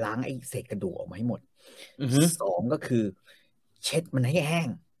คอยล้างไอ้เศษกระดูกออกมาให้หมด2ก็คือเช็ดมันให้แห้ง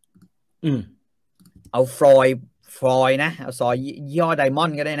เอาฟลอยนะเอาซอยย่อไดมอ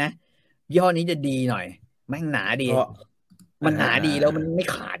นด์ก็ได้นะย่อนี้จะดีหน่อยแม่งหนาดีมันหนาดีแล้วมันไม่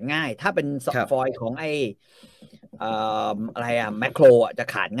ขาดง่ายถ้าเป็นฟอยของไออะไรแมคโครจะ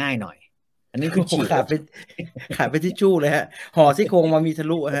ขาดง่ายหน่อยอันนี้คือฉีกขาดไปที่จู้เลยฮะห่อซี่โครงมามีทะ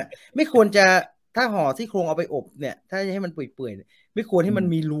ลุฮะไม่ควรจะถ้าห่อซี่โครงเอาไปอบเนี่ยถ้าจะให้มันเปื่อยๆไม่ควรให้มัน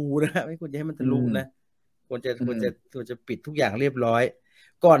มีรูนะไม่ควรจะให้มันทะลุนะควรจะปิดทุกอย่างเรียบร้อย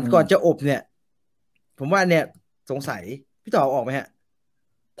ก่อนจะอบเนี่ยผมว่าเนี่ยสงสัยพี่ต่อออกไหมฮะ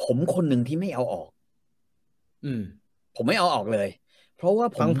ผมคนหนึ่งที่ไม่เอาออกผมไม่เอาออกเลยเพราะว่า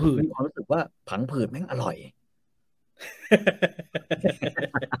ผมมีความรู้สึกว่าผังผืดแม่งอร่อย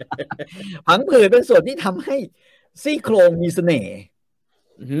ผังผืดเป็นส่วนที่ทำให้ซี่โครงมีเสน่ห์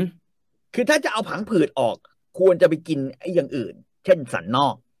คือถ้าจะเอาผังผืดออกควรจะไปกินไอ้อย่างอื่นเช่นสันนอ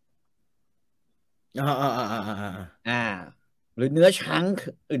กหรือเนื้อช้าง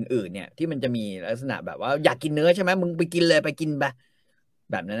อื่นๆเนี่ยที่มันจะมีลักษณะแบบว่าอยากกินเนื้อใช่ไหมมึงไปกินเลยไปกินไป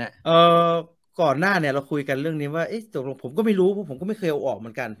แบบนั้นนะก่อนหน้าเนี่ยเราคุยกันเรื่องนี้ว่าตกลงผมก็ไม่รู้เพราะผมก็ไม่เคยเอาออกเหมื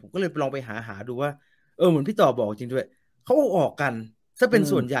อนกันผมก็เลยลองไปหาดูว่าเหมือนพี่ต่อบอกจริงด้วยเขาเอาออกกันซะเป็น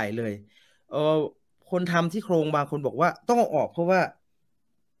ส่วนใหญ่เลยคนทำที่โครงบางคนบอกว่าต้องเอาออกเพราะว่า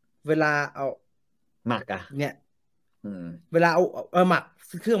เวลาเอาหมักเนี่ยเวลาเอาหมัก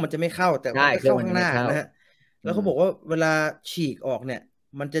เครื่องมันจะไม่เข้าแต่มันจะเข้าข้างหน้านะฮะแล้วเขาบอกว่าเวลาฉีกออกเนี่ย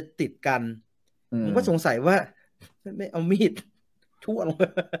มันจะติดกันผมก็สงสัยว่าไม่เอามีดทั่วลง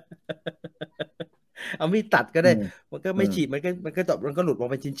เอามีดตัดก็ได้มันก็ไม่ฉีดมันก็หลุดออก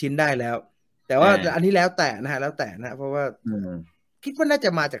เป็นชิ้นๆได้แล้วแต่ว่าอันนี้แล้วแต่นะฮะแล้วแต่นะเพราะว่าคิดว่าน่าจะ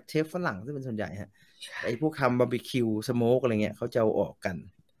มาจากเชฟฝรั่งซึ่งเป็นส่วนใหญ่ฮะไอ้พวกทำบาร์บีคิวสโมกอะไรเงี้ยเขาจะเอาออกกัน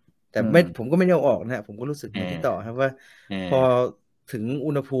แต่ผมก็ไม่ได้เอาออกนะฮะผมก็รู้สึกเหมือนที่ต่อครับว่าพอถึง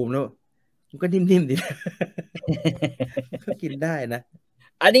อุณหภูมิแล้วมันก็นิ่มๆดีก็กินได้นะ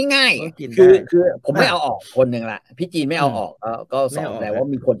อันนี้ง่ายคือผมไม่เอาออกคนหนึ่งละพี่จีนไม่เอาออกก็สอนแต่ว่า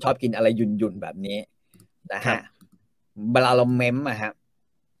มีคนชอบกินอะไรยุ่นๆแบบนี้นะฮะเวลาเราเม้มอะครับ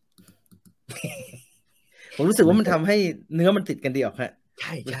ผมรู้สึกว่ามันทำให้เนื้อมันติดกันดีออกฮะใ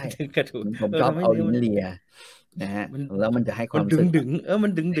ช่กระถูผมชอบเอาลิ้นเลียนะฮะแล้วมันจะให้ความดึงมั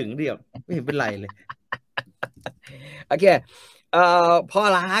นดึงเดียวไม่เห็นเป็นไรเลยโอเคพอ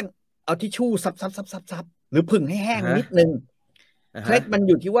ล้างเอาทิชชู่ซับหรือผึ่งให้แห้งนิดนึงเคล็ดมันอ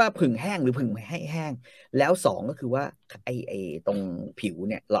ยู่ที่ว่าผึ่งแห้งหรือผึ่งไม่ให้แห้งแล้ว2ก็คือว่าไอ้ตรงผิว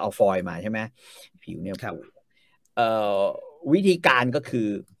เนี่ยเราเอาฟอยล์มาใช่ไหมผิวเนี่ยวิธีการก็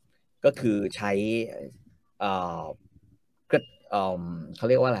คือใช้เขา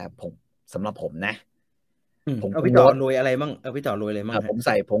เรียกว่าอะไรผมสำหรับผมนะเอาพี่ต่อโรยอะไรมั่งพี่ต่อโรยอะไรมั่งผมใ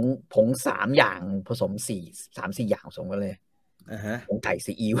ส่ผง3อย่างผสม3-4อย่างผสมกันเลยผงไก่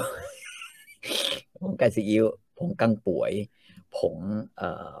ซีอิ๊วผงไก่ซีอิ๊วผงกังป่วยผ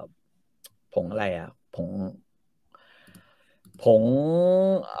งอะไรผง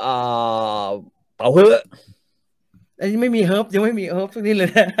เป่าฮื้ออันนี้ไม่มีเฮิร์บยังไม่มีเฮิร์บสักนิดเลย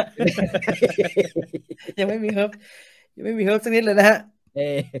นะยังไม่มีเฮิร์บสักนิดเลยนะฮะ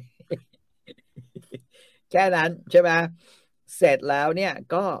แค่นั้นใช่ไหมเสร็จแล้วเนี่ย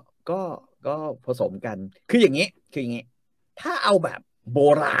ก็ผสมกันคืออย่างนี้ถ้าเอาแบบโบ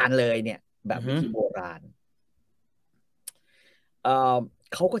ราณเลยเนี่ยแบบวิธีโบราณ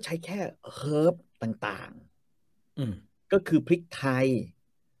เขาก็ใช้แค่เฮิร์บต่างๆก็คือพริกไทย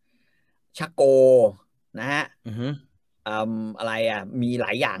ชะโกนะฮะ อะไรมีหล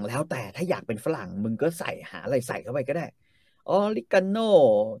ายอย่างแล้วแต่ถ้าอยากเป็นฝรั่งมึงก็หาอะไรใส่เข้าไปก็ได้ออริกาโน่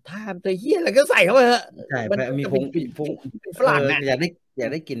ไทม์เฮียอะไรก็ใส่เข้าไปเถอะใช่มันก็มีจะเป็นกลิ่นผงเป็นฝรั่งอยาก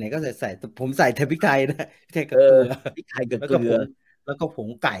ได้กลิ่นไหนก็ใส่แต่ผมใส่แต่พริกไทยนะพริกไทยเออกับเกลือพริกไทยกับแล้วเกลือก็แล้วก็ผง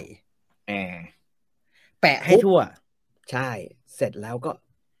ไก่แอร์แปะให้ปุ๊บทั่วใช่เสร็จแล้วก็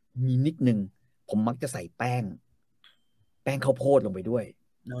มีนิดนึงผมมักจะใส่แป้งข้าวโพดลงไปด้วย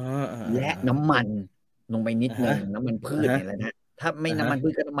อ๋อและน้ำมันลงไปนิดอ่าฮะนึงน้ำมันพือ่าฮะชเนี่ยแหละนะถ้าไม่อ่าฮะน้ำมันพื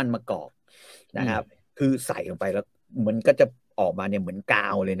ชก็น้ำมันมะกอกอืมนะครับคือใส่ลงไปแล้วมันก็จะออกมาเนี่ยเหมือนกา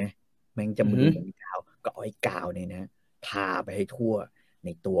วเลยนะแม่งจะอืมาดูมเหมือนกาวก็เอาไอ้กาวเนี่ยนะทาไปให้ทั่วใน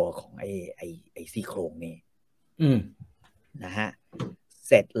ตัวของไอ้ซี่โครงนี่อืมนะฮะ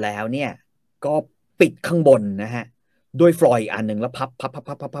เสร็จแล้วเนี่ยก็ปิดข้างบนนะฮะด้วยฟลอยด์อีกอันหนึ่งแล้วพั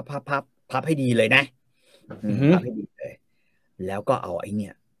บให้ดีเลยนะอืพัมบให้ดีเลยแล้วก็เอาไอ้เนี่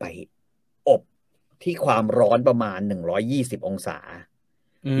ยไปอบที่ความร้อนประมาณ120องศา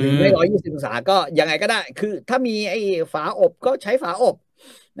อืหรือมไม่120องศาก็ยังไงก็ได้คือถ้ามีไอ้ฝาอบก็ใช้ฝาอบ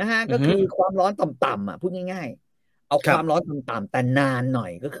นะฮะอืก็คือมความร้อนต่ำๆพูดง่ายๆเอาครับความร้อนต่ำๆแต่นานหน่อ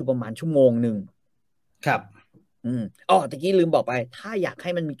ยก็คือประมาณชั่วโมงหนึ่ง ครับอ๋อตะกี้ลืมบอกไปถ้าอยากใ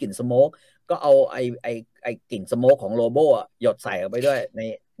ห้มันมีกลิ่นสโมกก็เอาไอกลิ่นสโมกของโลโบหยดใส่เข้าไปด้วย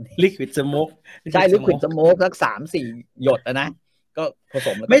ลิควิดสโมกใช่ลิควิดสโมกสัก3-4หยดนะก็ผส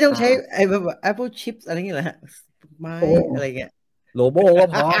มแล้วก็ทาไม่ต้องใช้ไอ้แบบ Apple Chips อะไรเงี้ยเหรอฮะไม้โอ้อะไรเงี้ย โลโบก็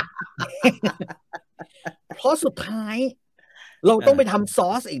พอ เพราะสุดท้ายเราต้องไปอ่าทำซอ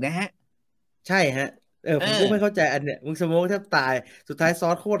สอีกนะฮะใช่ฮะเอผมก็ไม่เข้าอใจอันเนี้ยมึงสโมกแทบตายสุดท้ายซอ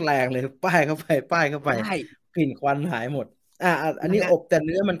สโคตรแรงเลยป้ายเข้าไปป้ายเข้าไปใช่กลิ่นควันหายหมดอันนะฮะนี้อบแต่เ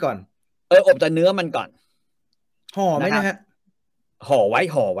นื้อมันก่อนอบแต่เนื้อมันก่อนห่อไหมนะครับนะฮะห่อไ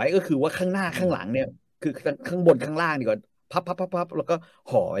ว้ก็คือว่าข้างหน้าอืมข้างหลังเนี่ยคือข้างบนข้างล่างดีกว่าพับแล้วก็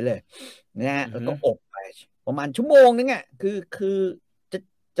ห่อไว้เลยนะฮะอืแล้วก็มอบไปประมาณชั่วโมงนึงคือจะ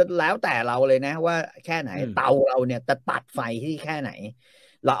จะแล้วแต่เราเลยนะว่าแค่ไหนอืมเตาเราเนี่ยจะตัดไฟที่แค่ไหน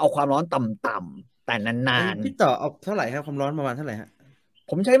เราเอาความร้อนต่ำๆแต่นานพี่ต่อเอาเท่าไหร่ครับความร้อนประมาณเท่าไหร่ฮะๆ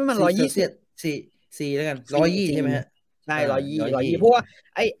ผมใช้ประมาณ120เซลเซียสสี่สี่แล้วกันร้สี่อยยี่สี่ใช่ไหมฮะใช่อ่าร้อยยี่ร้อยยี่ร้อยยี่เพราะว่า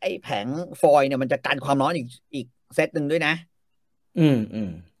ไอ้แผงฟอยล์เนี่ยมันจะกันความร้อนอีกเซตหนึ่งด้วยนะอืม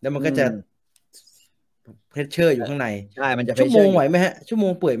แล้วมันก็จะเพชเชอร์อยู่ข้างในใช่มันจะเพชั่วโมรสเชอร์อยู่ งไหวไหมฮะชั่วโม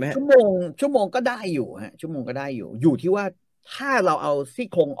งเปื่อยไหมฮะชั่วโมงก็ได้อยู่ฮะชั่วโมงก็ได้อยู่ที่ว่าถ้าเราเอาซี่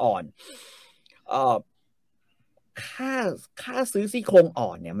โครงอ่อนเอ่อค่าซื้อซี่โครงอ่อ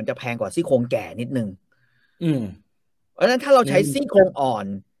นเนี่ยมันจะแพงกว่าซี่โครงแก่นิดนึงอืมเพราะฉะนั้นถ้าเราใช้ซี่โครงอ่อน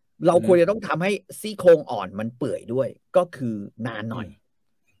เราอืมควรจะต้องทำให้ซี่โครงอ่อนมันเปื่อยด้วยก็คือนานหน่อย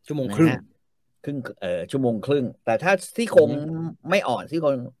ชั่วโมงครึ่งนะฮะครึ่งชั่วโมงครึ่งแต่ถ้าซี่โคอืรงมไม่อ่อนซี่โคร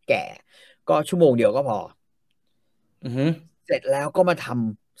งแก่ก็ชั่วโมงเดียวก็พออืมเสร็จแล้วก็มาท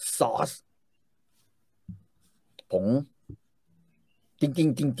ำซอสผง จ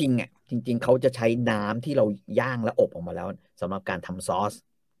ริงเขาจะใช้น้ำที่เราย่างและอบออกมาแล้วสำหรับการทำซอส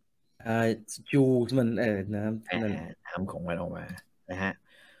อ่าจูมันน้ำนั่นน้ำของมันออกมานะฮะ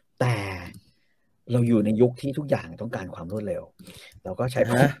แต่เราอยู่ในยุคที่ทุกอย่างต้องการความรวดเร็วเราก็ใช้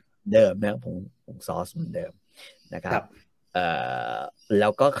ผงฮะเดิมนะผงซอสเหมือนเดิมนะคครับรับเอ่แล้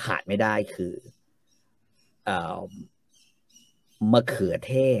วก็ขาดไม่ได้คือเอ่อมะเขือเ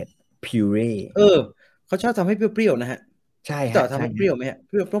ทศพิวเร่เขาชอบทำให้เปรี้ยวๆนะฮะใช่พี่ต่อทำฮะใช่ฮะ ให้เปรี้ยวไหมฮะเ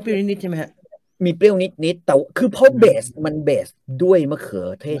ปรี้ยวต้องเปรี้ยวนิดๆใช่ไหมฮะมีเปรี้ยวนิดแต่คือเพราะอืมมันเบสด้วยมะเขือ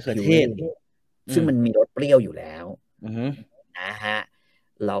เทศมะเขือเทพิวเร่ศอืมซึ่งมันมีรสเปรี้ยวอยู่แล้วอืมนะฮะ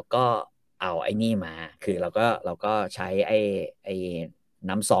เราก็เอาไอ้นี่มาคือเราก็ใช้ไอ้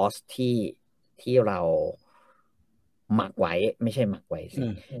น้ำซอสที่เราหมักไว้ไม่ใช่หมักไว้อืสิ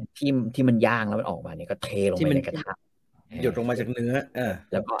มที่มันย่างแล้วมันออกมาเนี่ยก็เทลงที่มันไปในกระทะหยดลงมาจากเนื้อ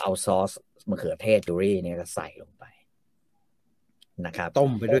แล้วก็เอาซอสมะเขือเทศพิวเร่เนี่ยก็ใส่ลงไปนะครับ ต้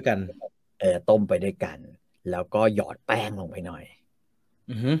มไปด้วยกันต้มไปด้วยกัน แล้วก็หยอดแป้งลงไปหน่อย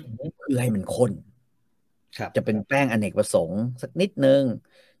อืมเพื่อให้มันข้นครับจะเป็นแป้งอเนกประสงค์สักนิดนึง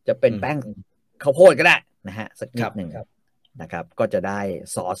จะเป็นแป้งข้าวโพดก็ได้นะฮะสักนิดหนึ่งนะครับก็จะได้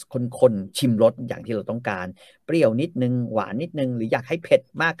ซอสข้นๆชิมรสอย่างที่เราต้องการเปรี้ยวนิดนึงหวานนิดนึงหรืออยากให้เผ็ด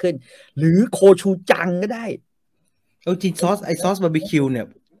มากขึ้นหรือโคชูจังก็ได้จริงซอสบาร์บีคิวเนี่ย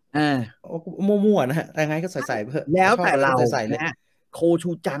อ่ามั่วๆนะฮะแต่ไงก็ใส่ไปเถอะแล้วชอบอะไรแต่เราก็ใส่เลยนะฮะโคชู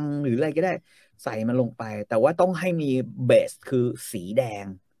จังหรืออะไรก็ได้ใส่มันลงไปแต่ว่าต้องให้มีเบสคือสีแดง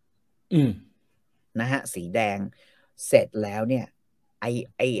อืมนะฮะสีแดงเสร็จแล้วเนี่ยไอ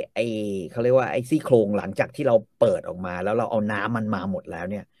ไอไอเขาเรียกว่าไอซี่โครงหลังจากที่เราเปิดออกมาแล้วเราเอาน้ำมันมาหมดแล้ว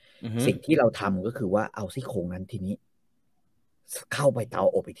เนี่ยอืมสิ่งที่เราทำก็คือว่าเอาซี่โครงนั้นทีนี้เข้าไปเตา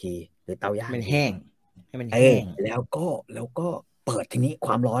อบอีกทีหรือเตาย่างมันทีแห้งให้มันแห้งแล้วก็ เปิดทีนี้ค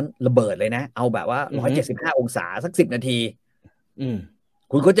วามร้อนระเบิดเลยนะเอาแบบว่า175 องศาสัก10 นาที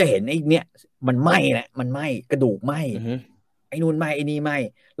คุณก็จะเห็นไอ้เนี่ยมันไหม้แหละมันไหม้กระดูกไหม้ไอ้นู่นไหม้ไอ้นี่ไหม้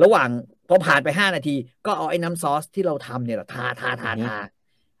ระหว่างพอผ่านไป5 นาทีก็เอาไอ้น้ำซอสที่เราทำเนี่ยทา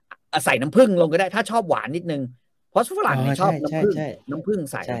ใส่น้ำผึ้งลงก็ได้ถ้าชอบหวานนิดนึงเพราะฝรั่งเนี่ยชอบน้ำผึ้ง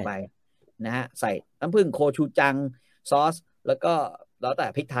ใส่ลงไปนะฮะใส่น้ำผึ้งโคชูจังซอสแล้วก็แล้วแต่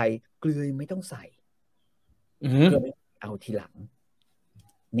พริกไทยเกลือไม่ต้องใส่เกลือเอาทีหลัง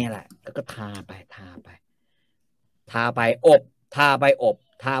เนี่ยแหละก็ทาไปอบทา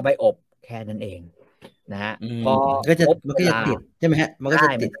ไปอบแค่นั้นเองนะฮะพอมันก็จะติดใช่ไหมฮะมันก็จะ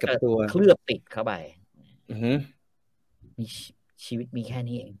ติดกับตัวเคลือบติดเข้าไปมีชีวิตมีแค่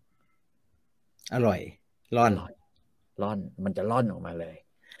นี้เองอร่อยร่อนมันจะร่อนออกมาเลย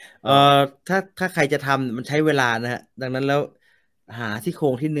ถ้าใครจะทำมันใช้เวลานะฮะดังนั้นแล้วหาซี่โคร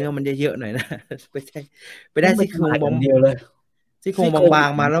งที่เนื้อมันเยอะๆหน่อยนะไปได้ซี่โครงบางเดียวเลยซี่โครงบาง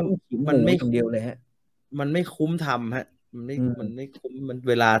ๆมาแล้วมันไม่เดียวเลยฮะมันไม่คุ้มทำฮะมันไม่คุ้มมัน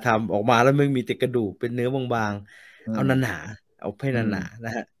เวลาทำออกมาแล้วไม่มีแต่กระดูกเป็นเนื้อบางๆเอาหนาๆเอาให้หนาๆน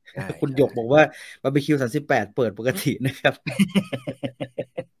ะฮะคุณหยกบอกว่าบาร์บีคิว38เปิดปกตินะครับ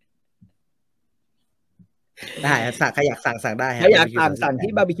ได้สั่งใครอยากสั่งได้ถ้าอยากสั่ง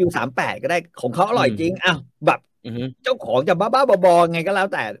ที่บาร์บีคิว38ก็ได้ของเขาอร่อยจริงอ้าวแบบเจ้าของจะบ้าๆบอๆไงก็แล้ว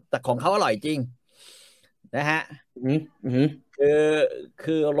แต่ของเขาอร่อยจริงนะฮะ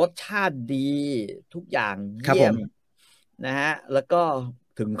คือรสชาติดีทุกอย่างเยี่ยมนะฮะแล้วก็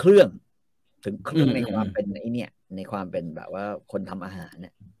ถึงเครื่องในความเป็นไอ้เนี่ยในความเป็นแบบว่าคนทำอาหารเ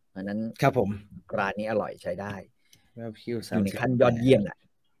นี่ยเพราะนั้นครับผมร้านนี้อร่อยใช้ได้อยู่ในขั้นยอดเยี่ยมแหละ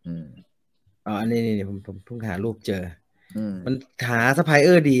อันนี้ผมเพิ่งหารูปเจอมันหาซัพพลายเอ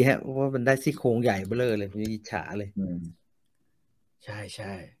อร์ดีฮะเพราะว่ามันได้ซี่โครงใหญ่เบ้อเลยผมอิจฉาเลยใ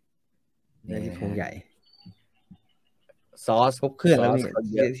ช่ได้ซี่โครงใหญ่ซอสครบเครื่องแล้วนี่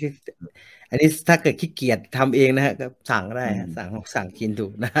อันนี้ถ้าเกิดขี้เกียจทำเองนะฮะก็สั่งก็ได้ฮะสั่งกินถู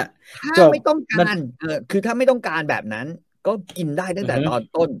กนะฮะถ้าไม่ต้องการคือถ้าไม่ต้องการแบบนั้นก็กินได้ตั้งแต่ตอน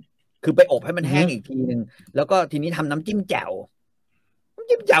ต้นคือไปอบให้มันแห้งอีกทีนึงแล้วก็ทีนี้ทำน้ำจิ้มแจ่ว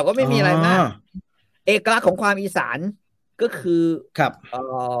ก็ไม่มีอะไรมากเอกลักษณ์ของความอีสานก็คือครับ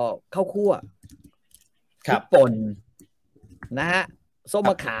ข้าวคั่วครับป่นนะฮะส้ม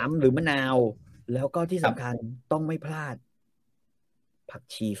มะขามหรือมะนาวแล้วก็ที่สำคัญต้องไม่พลาดผัก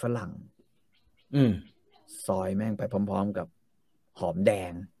ชีฝรั่งซอยแม่งไปพร้อมๆกับหอมแด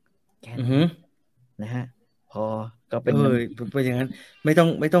งแค่นั้นนะฮะพอก็เป็นอย่างนั้นไม่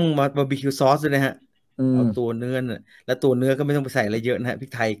ต้องมาบาร์บีคิวซอสเลยนะฮะเอาตัวเนื้อน่ะแล้วตัวเนื้อก็ไม่ต้องไปใส่อะไรเยอะนะฮะพริ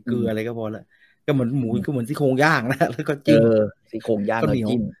กไทยเกลืออะไรก็พอละก็เหมือนหมูก็เหมือนซี่โครงย่างนะแล้วก็จิ้มซี่โครงย่างแล้ว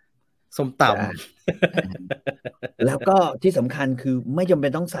จิ้มส้มตำแล้วก็ที่สำคัญคือไม่จำเป็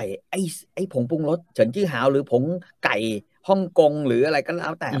นต้องใส่ไอ้ผงปรุงรสเฉินจื้อหาวหรือผงไก่ฮ่องกงหรืออะไรก็แล้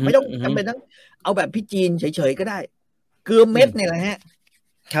วแต่ไม่ต้องจำเป็นต้องเอาแบบพี่จีนเฉยๆก็ได้เกลือเม็ดนี่แหละฮะ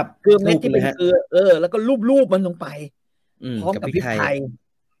ครับเกลือเม็ดที่เป็นเกลือแล้วก็ลูบมันลงไปพร้อมกับพริกไทย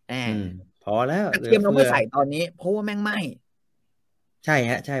พอแล้วกระเทียมเราไม่ใส่ตอนนี้เพราะว่าแม่งไหม้ใช่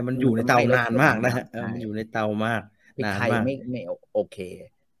ฮะใช่มันอยู่ในเตานานมากนะฮะมันอยู่ในเตามากพริกไทยไม่โอเค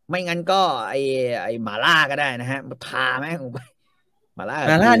ไม่งั้นก็ไอหม่าล่าก็ได้นะฮะทาแม่งลงไปหม่าล่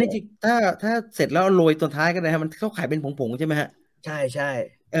านี่จริงถ้าเสร็จแล้วโรยตัวท้ายก็ได้ฮะมันเขาขายเป็นผงๆใช่ไหมฮะใช่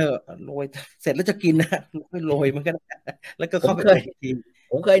โรยเสร็จแล้วจะกินนะโรยมันก็ได้แล้วก็เข้าไป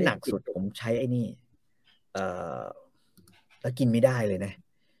ผมเคยหนักสุดผมใช้ไอ้นี่แล้วกินไม่ได้เลยนะ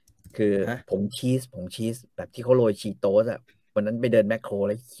คือผงชีสแบบที่เขาโรยชีโต้อะวันนั้นไปเดินแมคโครแ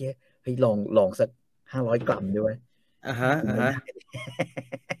ล้วเฮ้ยลองสัก500 กรัมด้วย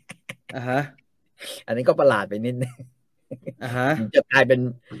อันนี้ก็ประหลาดไปนิดนึงจะกลายเป็น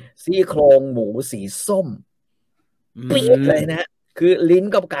ซี่โครงหมูสีส้มปี๊ดเลยนะคือลิ้น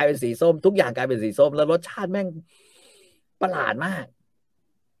ก็กลายเป็นสีส้มทุกอย่างกลายเป็นสีส้มแล้วรสชาติแม่งประหลาดมาก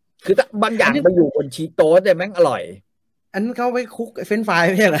คือบางอย่างไปอยู่บนชีโต้แต่แม่งอร่อยอันเขาไปคุกเฟรนช์ฟราย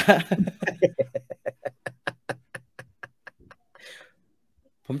ไม่ใช่เหรอ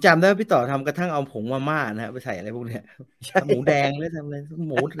ผมจำได้พี่ต่อทำกระทั่งเอาผงมาม่านะฮะไปใส่อะไรพวกเนี้ยหมูแดงเลยทำอะไรห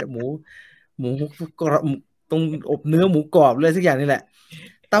มูกรอบตรงอบเนื้อหมูกรอบเลยสักอย่างนี่แหละ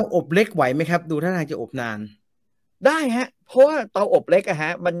เตาอบเล็กไหวไหมครับดูท่าทางจะอบนานได้ฮะเพราะว่าเตาอบเล็กอะฮ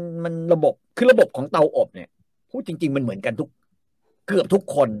ะมันระบบของเตาอบเนี่ยพูดจริงๆมันเหมือนกันเกือบทุก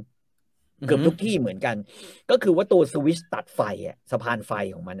คนเกือบทุกที่เหมือนกันก็คือว่าตัวสวิตช์ตัดไฟอ่ะสะพานไฟ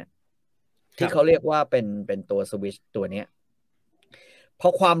ของมันอ่ะที่เขาเรียกว่าเป็นตัวสวิตช์ตัวเนี้ยพอ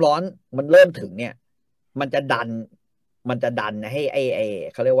ความร้อนมันเริ่มถึงเนี่ยมันจะดันให้ไอ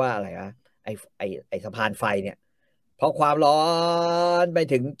เขาเรียกว่าอะไรวะไอสะพานไฟเนี่ยพอความร้อนไป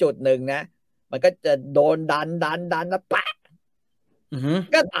ถึงจุดหนึ่งนะมันก็จะโดนดันแล้วปะ อือฮึ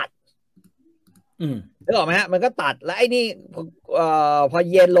ก็ตัดนึกออกไหมฮะมันก็ตัดแล้วไอ้นี่พอ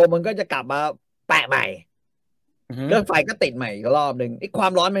เย็นลงมันก็จะกลับมาแปะใหม่เครื่องไฟก็ติดใหม่อีกรอบหนึ่งไอ้ควา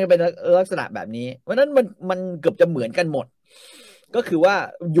มร้อนมันเป็นลักษณะแบบนี้เพราะฉะนั้นมันเกือบจะเหมือนกันหมดก็คือว่า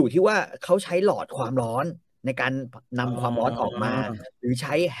อยู่ที่ว่าเขาใช้หลอดความร้อนในการนำความร้อนออกมาหรือใ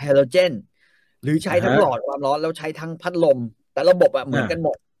ช้ไฮโดรเจนหรือใช้ทั้งหลอดความร้อนแล้วใช้ทั้งพัดลมแต่ระบบอะเหมือนกันหม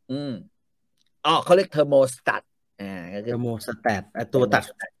ดเขาเรียกเทอร์โมสตัตก็คือเทอร์โมสแตทตัว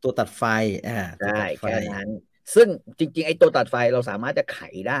ตัดไฟใช่แค่นั้นซึ่งจริงๆไอ้ตัวตัดไฟเราสามารถจะไข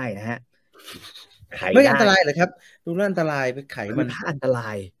ได้นะฮะไขไม่อันตรายเหรอครับดูแล้วอันตรายไปไขมันถ้าอันตรา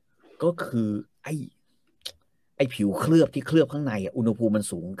ยก็คือไอ้ผิวเคลือบที่เคลือบข้างในอุณหภูมิมัน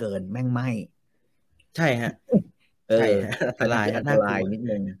สูงเกินแม่งไหม้ใช่ฮะใช่อันตรายอันตรายนิด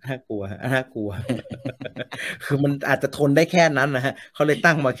นึงน่ากลัวคือมันอาจจะทนได้แค่นั้นนะฮะเขาเลย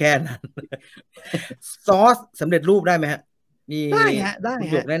ตั้งมาแค่นั้นซอสสำเร็จรูปได้ไหมฮะได้ฮะได้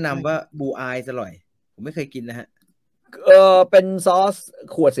ฮะแนะนำว่าบูอายอร่อยผมไม่เคยกินนะฮะเป็นซอส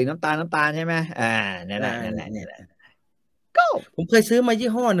ขวดสีน้ำตาลใช่ไหมนั่นแหละก็ผมเคยซื้อมา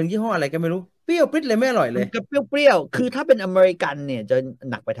ยี่ห้อหนึ่งยี่ห้ออะไรก็ไม่รู้เปรี้ยวปริ๊ดเลยไม่อร่อยเลยก็เปรี้ยวคือถ้าเป็นอเมริกันเนี่ยจะ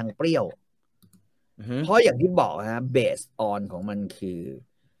หนักไปทางเปรี้ยวเพราะอย่างที่บอกฮะเบสออนของมันคือ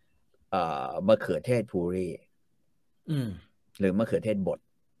มะเขือเทศพูรีหรือมะเขือเทศบด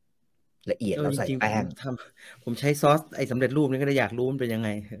ละเอียดแล้วใส่แป้งผมใช้ซอสไอ้สำเร็จรูปนี่ก็ได้อยากรู้มันเป็นยังไง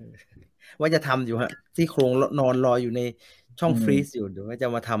ว่าจะทำอยู่ฮะที่โครงนอนรออยู่ในช่องฟรีซอยู่เดี๋ยวว่าจะ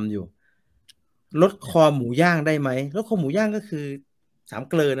มาทำอยู่ลดคอหมูย่างได้ไหมลดคอหมูย่างก็คือ3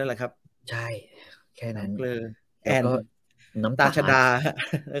 เกลอนั่นแหละครับใช่แค่นั้นเกลอแอนน้ำตาชดา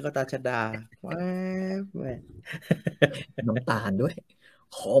แล้วก็ตาชดาน้ำตาลด้วย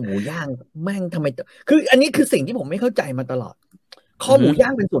คอหมูย่างแม่งทำไมคืออันนี้คือสิ่งที่ผมไม่เข้าใจมาตลอดคอหมูย่า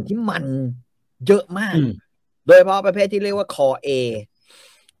งเป็นส่วนที่มันเยอะมากโดยเฉพาะประเภทที่เรียกว่าคอเอ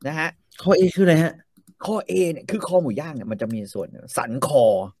นะฮะคอเอคืออะไรฮะคอเอเนี่ยคือคอหมูย่างเนี่ยมันจะมีส่วนสันคอ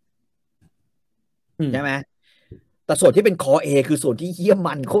ใช่ไหมแต่ส่วนที่เป็นคอเอคือส่วนที่เยี่ยม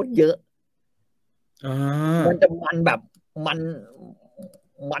มันโคตรเยอะมันจะมันแบบ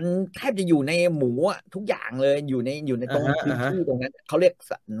มันแทบจะอยู่ในหมูอะทุกอย่างเลยอยู่ในตรงพื้นที่ตรงนั้นเขาเรียก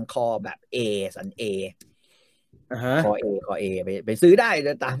สันคอแบบเอสันเอคอเอไปซื้อได้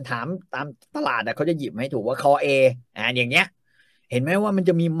ถามตามตลาดเขาจะหยิบให้ถูกว่าคอเออย่างเงี้ยเห็นไหมว่ามันจ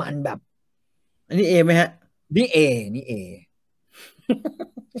ะมีมันแบบอันนี้เอไหมฮะนี่เอ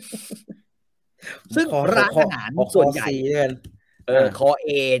ซึ่งร้านอาหารส่วนใหญ่คอเอ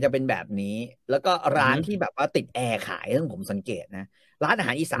จะเป็นแบบนี้แล้วก็ร้านที่แบบว่าติดแอร์ขายซึ่งผมสังเกตนะร้านอาห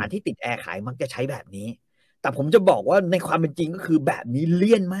ารอีสานที่ติดแอร์ขายมักจะใช้แบบนี้แต่ผมจะบอกว่าในความเป็นจริงก็คือแบบนี้เ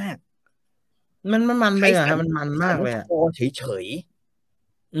ลี่ยนมากมันเลยอ่ะมันมากเลยสันคอเฉย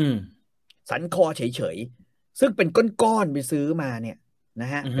สันคอเฉยซึ่งเป็นก้อนๆไปซื้อมาเนี่ยนะ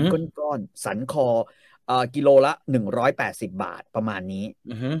ฮะเป็นก้อนๆสันคอกิโลละ180 บาทประมาณนี้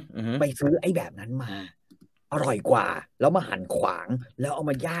ไปซื้อไอ้แบบนั้นมาอร่อยกว่าแล้วมาหั่นขวางแล้วเอา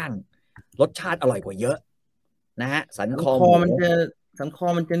มาย่างรสชาติอร่อยกว่าเยอะนะฮะสันคอมัน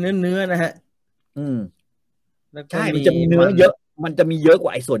จะเนื้อนะฮะใช่มันจะมีเนื้อเยอะมันจะมีเยอะกว่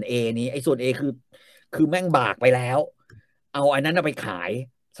าไอ้ส่วน A นี้ไอ้ส่วน A คือแม่งบากไปแล้วเอาอันนั้นไปขาย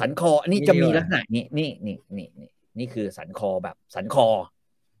สันคออันนี้จะมีลักษณะนี่คือสันคอแบบสันคอ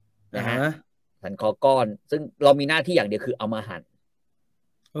นะฮะสันคอก้อนซึ่งเรามีหน้าที่อย่างเดียวคือเอามาหั่น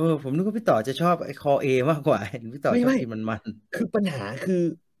ผมนึกว่าพี่ต่อจะชอบไอ้คอเอมากกว่าพี่ต่อชอบกินมันคือปัญหาคือ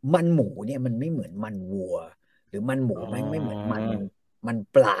มันหมูเนี่ยมันไม่เหมือนมันวัวหรือมันหมูไม่เหมือนมัน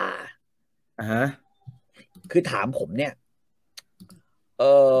ปลาคือถามผมเนี่ย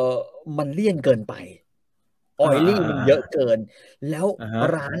มันเลี่ยนเกินไปออยลี่มันเยอะเกินแล้ว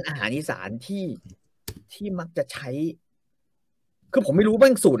ร้านอาหารอีสานที่มักจะใช้คือผมไม่รู้บ้า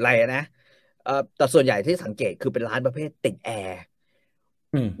งสูตรอะไรนะแต่ส่วนใหญ่ที่สังเกตคือเป็นร้านประเภทติดแอร์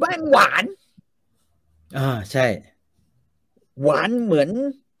แม่งหวานใช่หวานเหมือน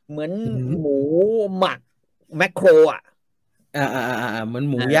หมูหมักแมคโครเหมือน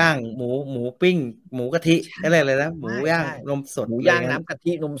หมูย่างหมูปิ้งหมูกะทิอะไรเลยนะหมูย่างนมสดหมูย่างน้ำกะ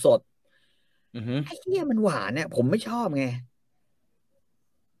ทินมสดไอ้เหี้ยมันหวานเนี่ยผมไม่ชอบไง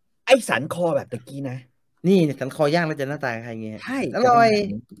ไอ้สันคอแบบตะกี้นะนี่สันคอย่างแล้วจะหน้าตาใครเงี้ยใช่อร่อย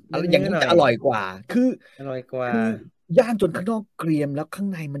อย่างนี้จะอร่อยกว่าคืออร่อยกว่าย่างจนข้างนอกเกรียมแล้วข้าง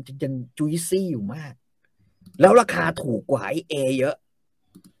ในมันจะยังจุยซี่อยู่มากแล้วราคาถูกกว่าไอ้เอเยอะ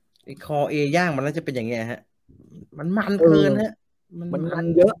ไอ้คอเอย่างมันแล้วจะเป็นอย่างเงี้ยฮะมันเกินฮะมัน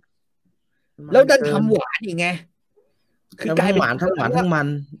เยอะแล้วดันทำหวานอีกไงคือกลายเป็นหวานทั้ง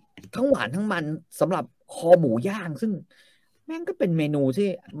มันสำหรับคอหมูย่างซึ่งแม่งก็เป็นเมนูที่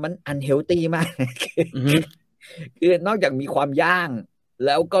มันอันเฮลตี้มาก คือนอกจากมีความย่างแ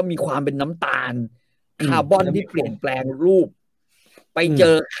ล้วก็มีความเป็นน้ำตาลคาร์บอนที่เปลี่ยนแปลงรูปไปเจ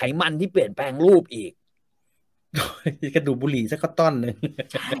อไขมันที่เปลี่ยนแปลงรูปอีกกระดูกบุหรี่สักก้อนหนึ่ง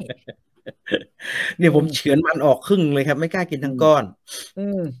ใช่ เนี่ยผมเฉือนมันออกครึ่งเลยครับไม่กล้ากินทั้งก้อน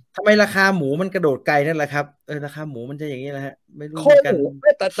ทำไมราคาหมูมันกระโดดไกลนั่นแหละครับราคาหมูมันจะอย่างนี้แหละฮะไม่รู้เหมือนกัน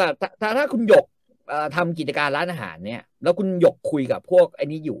แต่ถ้าคุณหยกทำกิจการร้านอาหารเนี่ยแล้วคุณหยกคุยกับพวกไอ้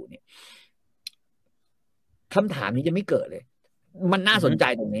นี้อยู่เนี่ยคำถามนี้จะไม่เกิดเลยมันน่าสนใจ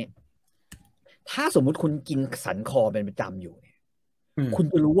ตรงนี้ถ้าสมมุติคุณกินสันคอเป็นประจำอยู่เนี่ยคุณ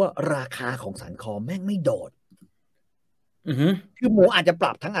จะรู้ว่าราคาของสันคอแม่งไม่โดดคือหมูอาจจะป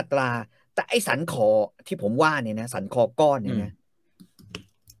รับทั้งอัตราแต่ไอ้สันคอที่ผมว่าเนี่ยนะสันคอก้อนเนี่ยนะ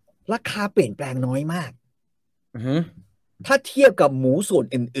ราคาเปลี่ยนแปลงน้อยมากถ้าเทียบกับหมูส่วน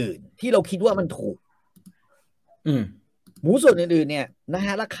อื่นๆที่เราคิดว่ามันถูกหมูส่วนอื่นๆเนี่ยนะฮ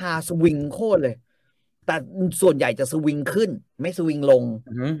ะราคาสวิงโคตรเลยแต่ส่วนใหญ่จะสวิงขึ้นไม่สวิงลง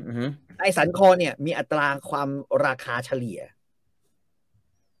ไอ้สันคอเนี่ยมีอัตราความราคาเฉลี่ย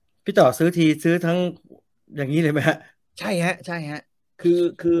พี่ต่อซื้อทีซื้อทั้งอย่างนี้เลยไหมฮะใช่ฮะใช่ฮะ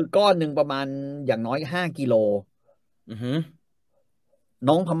คือก้อนหนึ่งประมาณอย่างน้อย5 กิโล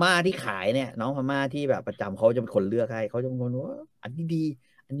น้องพม่าที่ขายเนี่ยน้องพม่าที่แบบประจำเขาจะเป็นคนเลือกให้เขาจะเป็นคนว่าอันนี้ดี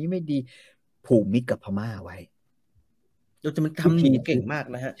อันนี้ไม่ดีผูกมิตรกับพม่าไว้เราจะมันทำหมูเก่งมาก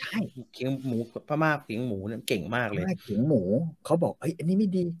นะฮะใช่เขียงหมูพม่าเขียงหมูเนี่ยเก่งมากเลยเขียงหมูเขาบอกเอ้ยอันนี้ไม่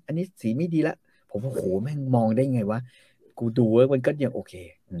ดีอันนี้สีไม่ดีละผมโอ้โหแม่งมองได้ไงวะกูดูแล้วมันก็ยังโอเค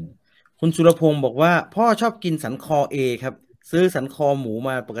คุณสุรพงศ์บอกว่าพ่อชอบกินสันคอเอครับซื้อสันคอหมูม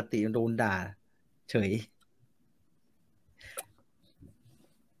าปกติโดนด่าเฉย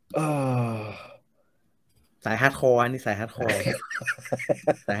สายฮาร์ดคอร์นี่สายฮาร์ดคอร์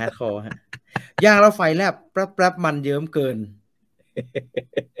สายฮาร์ดคอร์ฮะย่างแล้วไฟแลบแป๊บมันเยิ้มเกิน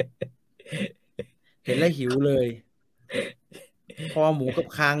เห็นแล้วหิวเลยคอหมูกับ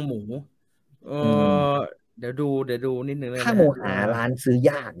คางหมูเดี๋ยวดูนิดนึงเลยข้างหมูหาร้านซื้อ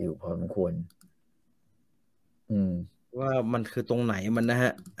ยากอยู่พอสมควรว่ามันคือตรงไหนมันนะฮ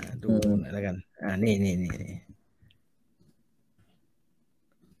ะดูหน่อยแล้วกันนี่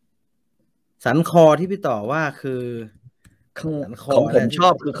สันคอที่พี่ต่อว่าคือของผมชอ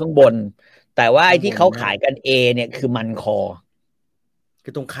บคือข้างบนแต่ว่าไอ้ที่เขาขายกันเอเนี่ยคือมันคอคื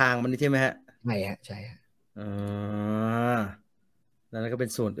อตรงคางมันนี่ใช่ไหมฮะใช่ฮะใช่ฮะแล้วก็เป็น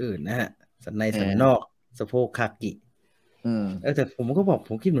ส่วนอื่นนะฮะสันในสันนอกสะโพกคากิแต่ผมก็บอกผ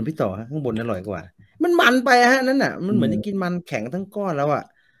มคิดเหมือนพี่ต่อฮะข้างบนอร่อยกว่ามันไปฮะนั่นน่ะมันเหมือนจะกินมันแข็งทั้งก้อนแล้วอ่ะ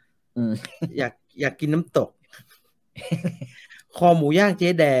อยากกินน้ำตกคอหมูย่างเจ๊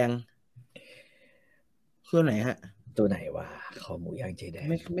แดงตัวไหนฮะตัวไหนวะคอหมูย่างเจ๊แดง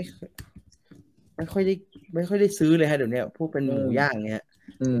ไม่ค่อยได้ซื้อเลยฮะเดี๋ยวนี้พวกเป็นหมูย่างเนี่ย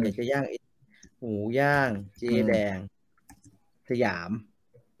อยากจะย่างหมูย่างเจ๊แดงสยาม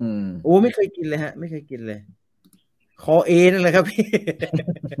โอ้ไม่เคยกินเลยฮะไม่เคยกินเลยคอเอนั่นแหละครับพี่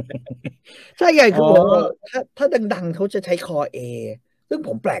ใช่ไงคือผมถ้าดังๆเขาจะใช้คอเอซึ่งผ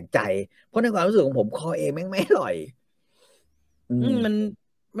มแปลกใจเพราะในความรู้สึกของผมคอเอแม่งไม่อร่อยมัน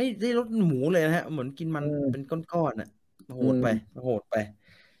ไม่ได้รสหมูเลยนะฮะเหมือนกินมันเป็นก้อนๆอ่ะโหดไป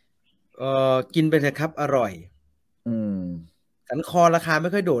กินไปเถอะครับอร่อยสันคอราคาไม่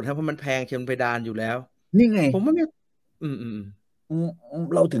ค่อยโดดครับเพราะมันแพงเชิงเพดานอยู่แล้วนี่ไงผมว่าไม่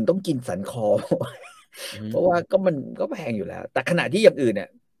เราถึงต้องกินสันคอเพราะว่ามันก็แพงอยู่แล้วแต่ขณะที่อย่างอื่นเนี่ย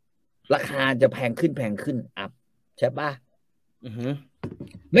ราคาจะแพงขึ้นอัพใช่ป่ะ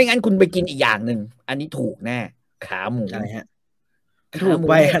ไม่งั้นคุณไปกินอีกอย่างหนึ่งอันนี้ถูกแน่ขาหมูอะไรฮะถูก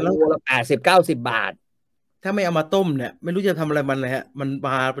ไปแล้วละ80-90 บาทถ้าไม่เอามาต้มเนี่ยไม่รู้จะทำอะไรมันเลยฮะมันม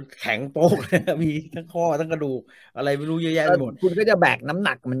าเป็นแข็งโป๊กเลยมีทั้งข้อทั้งกระดูกอะไรไม่รู้เยอะแยะไปหมดคุณก็จะแบกน้ำห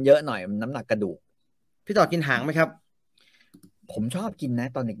นักมันเยอะหน่อยน้ำหนักกระดูกพี่ต่อกินหางไหมครับผมชอบกินนะ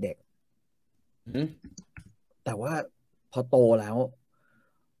ตอนเด็กๆแต่ว่าพอโตแล้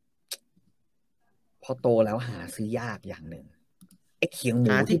วหาซื้อยากอย่างหนึ่งไอ้เขียงห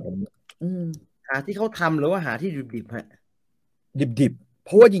มูที่ผมหาที่เขาทำหรือว่าหาที่ดิบๆฮะดิบเพ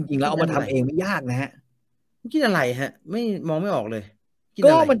ราะว่าจริงๆแล้วเอามาทำเองไม่ยากนะฮะกินอะไรฮะไม่มองไม่ออกเลย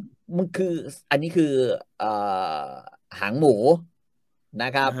ก็มันคืออันนี้คือหางหมูน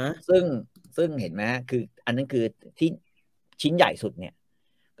ะครับซึ่งเห็นไหมคืออันนั้นคือที่ชิ้นใหญ่สุดเนี่ย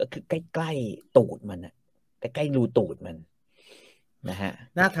ก็คือใกล้ๆตูดมันนะใกล้ๆรูตูดมันนะฮะ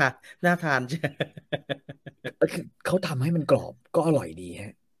น่าทานใช่คือเขาทำให้มันกรอบก็อร่อยดีฮ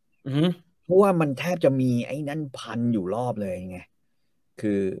ะเพราะว่ามันแทบจะมีไอ้นั่นพันอยู่รอบเลยไง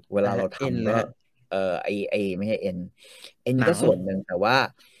คือเวลาเราทำแล้วไอไม่ใช่เอ็นก็ส่วนหนึ่งแต่ว่า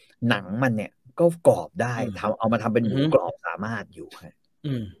หนังมันเนี่ยก็กรอบได้เอามาทำเป็นหมูกรอบสามารถอยู่ฮะ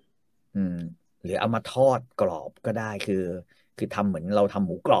หรือเอามาทอดกรอบก็ได้คือทำเหมือนเราทำห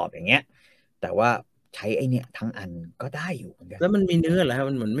มูกรอบอย่างเงี้ยแต่ว่าใช้ไอเนี่ยทั้งอันก็ได้อยู่เหมือนกันแล้วมันมีเนื้อเหรอครับ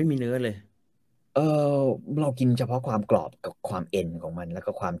มันเหมือนไม่มีเนื้อเลยเออเรากินเฉพาะความกรอบกับความเอ็นของมันแล้ว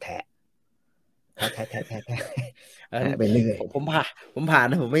ก็ความแทะอันแทะไปเรื่อยผมผ่าน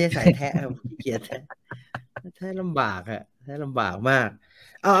นะผมไม่ใช่สายแทะผมขี้เกียจแทะลำบากอะแทะลำบากมาก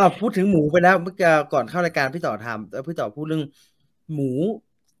เอาพูดถึงหมูไปแล้วเมื่อกี้ก่อนเข้ารายการพี่ต่อทำแล้วพี่ต่อพูดเรื่องหมู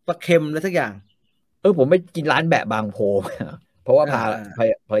ปลาเค็มแล้วสักอย่างผมไปกินร้านแบะบางโพเพราะว่าอ่าพา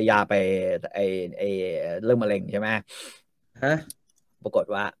ภรรยาไปไอไอเรื่องมะเร็งใช่ไหมฮะปรากฏ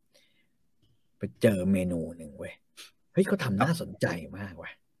ว่าไปเจอเมนูหนึ่งเว้ยเฮ้ยเขาทำน่าสนใจมากเว้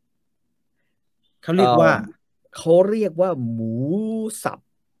ยเขาเรียกว่าเขาเรียกว่าหมูสับ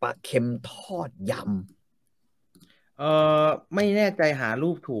ปลาเค็มทอดยเออไม่แน่ใจหารู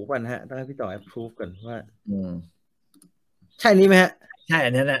ปถูกป่ะนะฮะต้องให้พี่ต่อ approve ก่อนว่าำใช่นี้ไหมฮะใช่อั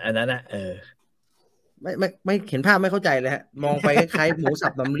นนั้นน่ะไม่เห็นภาพไม่เข้าใจเลยฮะมองไปคล้ายๆหมูสั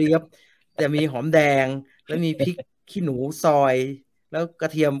บน้ำเลียบแต่มีหอมแดงแล้วมีพริกขี้หนูซอยแล้วกระ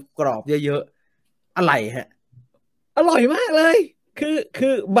เทียมกรอบเยอะๆอะไรฮะอร่อยมากเลยคื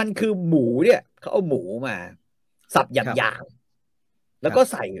อมันคือหมูเนี่ยเขาเอาหมูมาสับหครับยาบๆแล้วก็ครับ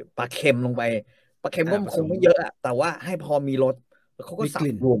ใส่ปลาเค็มลงไปปลาเค็มก็ผสมคงไม่เยอะอะแต่ว่าให้พอมีรสแล้วเขาก็สับมีก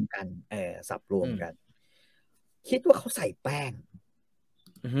ลิ่นรวมกันสับรวอืมมกันคิดว่าเขาใส่แป้ง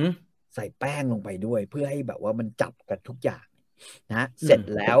อือหือใส่แป้งลงไปด้วยเพื่อให้แบบว่ามันจับกันทุกอย่างนะอืมเสร็จ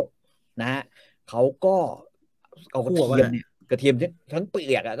แล้วนะเขาก็เอากระคั่วป่ะฮะเทียมเนี่ยกระเทียมทั้งเปลื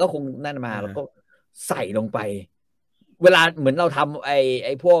อกอะก็คงนั่นมาแล้วก็อ่าใส่ลงไปเวลาเหมือนเราทำไ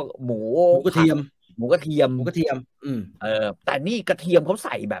อ้พวกหมูผัดหมูกระเทียมหมูกระเทียมหมูกระเทียมอืมแต่นี่กระเทียมเขาใ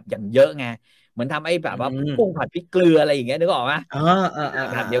ส่แบบอย่างเยอะไงเหมือนทำไอ้แบอืบว่ากุ้งมผัดพริกเกลืออะไรอย่างเงี้ยนึกออกไหมอ่าอ่าอ่า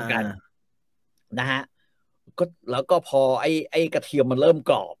แบบเดียวกัน อ่าอ่านะฮะก็แล้วก็พอไอ้กระเทียมมันเริ่ม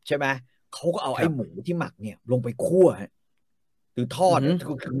กรอบใช่ไหมเขาก็เอาไอ้หมูครับที่หมักเนี่ยลงไปคั่วฮะหรือทออือหือด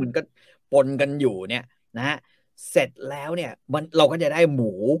คือมันก็ปนกันอยู่เนี่ยนะฮะเสร็จแล้วเนี่ยเราก็จะได้ห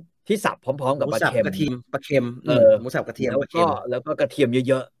มูที่สับพร้อมหมูๆกับปลาเค็มสับกระเทียมปลาเค็มเออหมูสับกระเทียมแล้วก็ปลาเค็มแล้วก็กระเทียม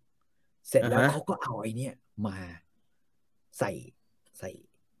เยอะๆเสร็จอ่าฮะแล้วเขาก็เอาไอ้เนี่ยมาใส่ใส่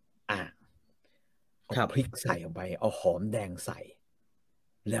อ่าเอาครับพริกใส่ลงไปเอาหอมแดงใส่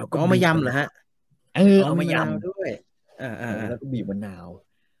แล้วก็อ๋อมาบีบมะยำเหรอฮะนาวอ๋อเอามายมีมะนาวด้วยแล้วก็บีบมะนาว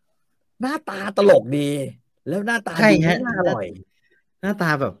หน้าตาตลกดีแล้วหน้าตาใช่ดูไม่ฮะน่าอร่อย หน้าตา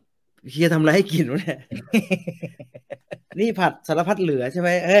แบบเฮียทำอะไรให้กินวะเนี่ย นี่ผัดสารพัดเหลือใช่ไหม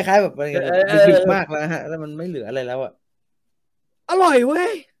คล้ายๆแบบเอดึกๆมากอแล้วฮะแล้วมันไม่เหลืออะไรแล้วอ่ะอร่อยเว้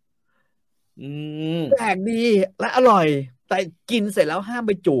ยอืแปลมกดีและอร่อยแต่กินเสร็จแล้วห้ามไ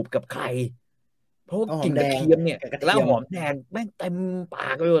ปจูบกับใครเพราะว่าเอาหกลิ่นกระอมแดงเทียมเนี่ยกับกระแล้วเทียมหอมแดงแม่งเต็มปา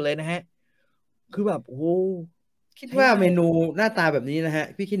กไปหมดเลยนะฮะคือแบบโอ้โหคิดใช้ได้ว่าเมนูหน้าตาแบบนี้นะฮะ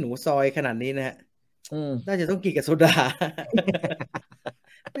พี่ขี้หนูซอยขนาดนี้นะฮะอืมน่าจะต้องกินกับโซดา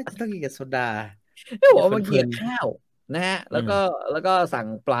น่าจะต้องกินกับโซดาแล้วบอกจะว่ามากิเพลินนกับข้าวนะฮะๆอืมแล้วก็สั่ง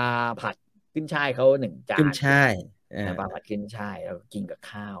ปลาผัดขึ้นช่ายเขาหนึ่งจานขึ้นช่ายปลาผัดขึ้นช่ายแล้วก็กินกับ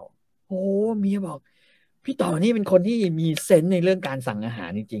ข้าวโอ้เมียบอก พี่ต่อนี่เป็นคนที่มีเซนส์ในเรื่องการสั่งอาหา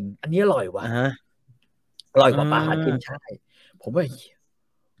รจริงๆอันนี้อร่อยว่ะฮะอร่อยอ่กว่าปลาผัดขึ้นาช่ายผมว่า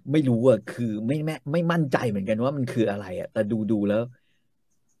ไม่รู้อ่ะคือไม่มั่นใจเหมือนกันว่ามันคืออะไรอ่ะแต่ดูแล้ว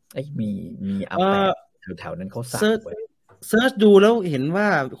ไอ้มีอาเอแปะอแถวๆนั้นเขาสั่งเซิร์ชไว้เซิร์ชดูแล้วเห็นว่า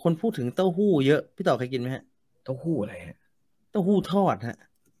คนพูดถึงเต้าหู้เยอะพี่ต่อเคยกินไหมฮะเต้าหู้อะไรฮะเต้าหู้ทอดฮะ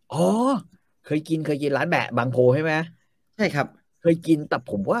อ๋อเคยกินร้านแบะบางโพใช่ไหมใช่ครับเคยกินแต่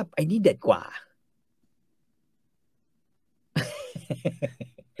ผมว่าไอ้นี่เด็ดกว่า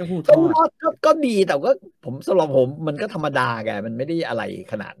เต้าหู้ทเต้าหู้อด ทอดก็ดีแต่ก็ผมสำหรับผมมันก็ธรรมดาแกมันไม่ได้อะไร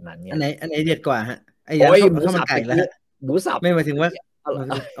ขนาดนั้นไงอันไหนเด็ดกว่าฮะไอ้โอ้นั้นข้าวยหมูมันไก่แล้วสับตะกี้ฮะหมูสับไม่หมายถึงว่าอร่อย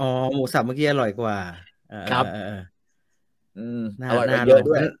อ๋อหมูสับเมื่อกี้อร่อยกว่าครับ เอออร่อยกน่าว่าเยอะ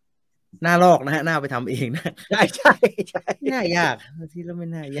ด้วยลองน่าลอกนะฮะน่าไปทำเองนะ ใช่ ไม่น่ายากบางทีแล้วไม่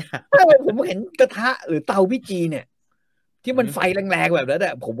น่ายาก ผมเห็นกระทะหรือเตาพี่จีเนี่ยที่มันไฟอืมแรงๆแบบนั้นเ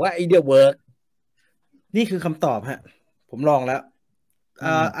นี่ยผมว่าไอเดียเวิร์กนี่คือคำตอบฮะผมลองแล้ว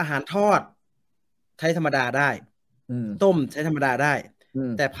อืมอาหารทอดใช้ธรรมดาได้อืมต้มใช้ธรรมดาได้อื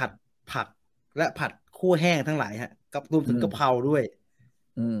มแต่ผัดผักและผัดคั่วแห้งทั้งหลายฮะกับรวมถึงอืมกะเพราด้วย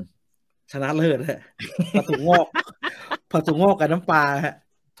อืมชนะเลิศฮะผัดถั่วงอกผัดถั่วงอกกับน้ำปลาฮะ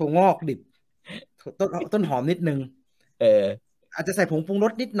ถั่วงอกดิบต้นหอมนิดนึง เอออาจจะใส่ผงปรุงร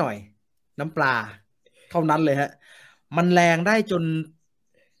สนิดหน่อยน้ำปลาเท่านั้นเลยฮะมันแรงได้จน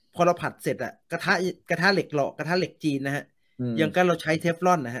พอเราผัดเสร็จอะกระทะเหล็กเหลาะกระทะเหล็กจีนนะฮะอืมอย่างกันเราใช้เทฟล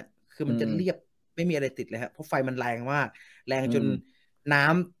อนนะฮะคืออืมมันจะเรียบไม่มีอะไรติดเลยฮะเพราะไฟมันแรงมากแรงจนอืมน้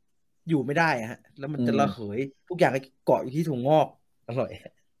ำอยู่ไม่ได้อะฮะแล้วมันอืมจะระเหยทุกอย่างก็เกาะอยู่ที่ถั่วงอกอร่อย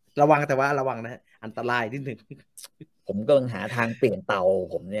ระวังแต่ว่าระวังนะอันตรายนิดหนึ่ง ผมกำลังหาทางเปลี่ยนเตา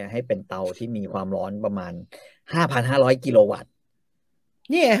ผมเนี่ยให้เป็นเตาที่มีความร้อนประมาณ5,500 กิโลวัตต์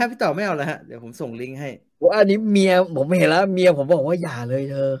นี่ไงครับพี่ต่อไม่เอาแล้วฮะเดี๋ยวผมส่งลิงก์ให้ ว่าอันนี้เมียผมเห็นแล้วเมียผมบอกว่าอย่าเลย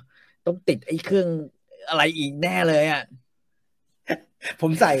เธอต้องติดไอ้เครื่องอะไรอีกแน่เลยอ่ะ ผ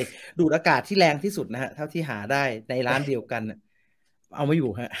มใส่ดูดอากาศที่แรงที่สุดนะฮะเท่าที่หาได้ในร้านเดียวกันเอาไม่อยู่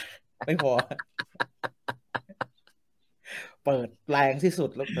ฮะไม่พอเปิดแรงที่สุด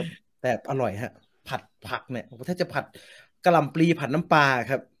แล้วแต่อร่อยฮะผัดผักเนี่ยถ้าจะผัดกะหล่ำปลีผัดน้ำปลา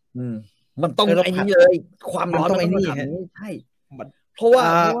ครับ มันต้องเราไอ้ผัดนี่เลยความร้อน มันต้อง มัน ไอ้ ต้อง นี่ ระดับ ฮะ นี้ใช่ มัน เพราะว่า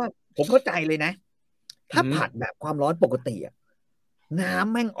ผมเข้าใจเลยนะ ถ้า อืม ผัดแบบความร้อนปกติอะน้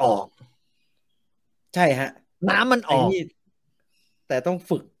ำแม่งออก ใช่ฮะ น้ำมันอ ไอ้ อก นี่แต่ต้อง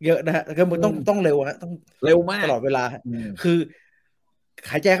ฝึกเยอะนะฮะก็ต้องเร็วฮะต้อง เร็วมาก ตลอดเวลาฮะ อืม คือ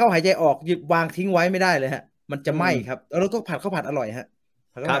หายใจเข้าหายใจออกหยุดวางทิ้งไว้ไม่ได้เลยฮะ มันจะไหม้ครับแล้วเราต้องผัดข้าวผัดอร่อยฮะ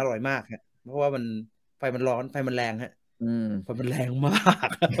ผัดข้าวผัดอร่อยมากฮะเพราะว่ามันไฟมันร้อนไฟมันแรงฮะไฟมันแรงมาก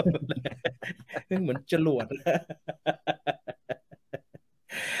เหมือนจรวด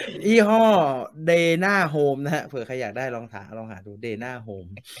ยี่ห้อเดน่าโฮมนะฮะเผื่อใครอยากได้ลองหาดูเดน่าโฮม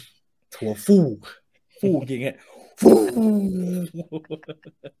ถั่วฟูจริงฮะฟู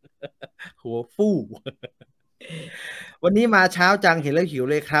หัวฟูวันนี้มาเช้าจังเห็นแล้วหิว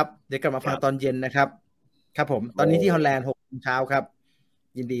เลยครับเดี๋ยวกลับมาฟังตอนเย็นนะครับครับผมตอนนี้ที่ฮอลแลนด์6 โมงเช้าครับ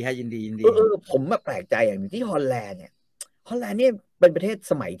ยินดีให้ยินดีผมแปลกใจอย่างนึงที่ฮอลแลนด์เนี่ยฮอลแลนด์เนี่ยเป็นประเทศ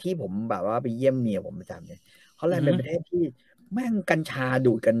สมัยที่ผมแบบว่าไปเยี่ยมเมียผมประจำเนี่ยฮอลแลนด์เป็นประเทศที่แม่งกัญชา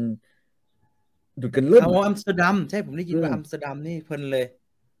ดูดกันเริ่มอัมสเตอร์ดัมใช่ผมได้ยินว่าอัมสเตอร์ดัมนี่เพลินเลย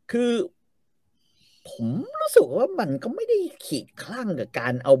คือผมรู้สึกว่ามันก็ไม่ได้ขีดคลั่งกับกา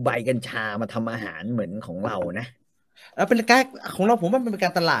รเอาใบกัญชามาทำอาหารเหมือนของเรานะแล้วเป็นการของเราผมว่ามันเป็นกา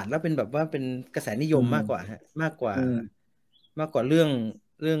รตลาดแล้วเป็นแบบว่าเป็นกระแสนิยมมากกว่าฮะมากกว่าเ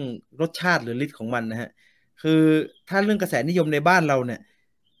รื่องรสชาติหรือฤทธิ์ของมันนะฮะคือถ้าเรื่องกระแสนิยมในบ้านเราเนี่ย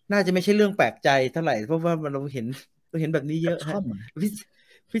น่าจะไม่ใช่เรื่องแปลกใจเท่าไหร่เพราะว่าเราเห็นแบบนี้เยอะฮะ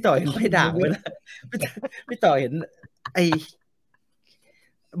พี่ต่อเห็นไม่ด่างไหมนะพี่ต่อเห็นไอ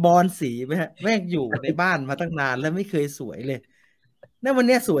บอลสีไหมฮะแม่งอยู่ในบ้านมาตั้งนานแล้วไม่เคยสวยเลยนั่นวัน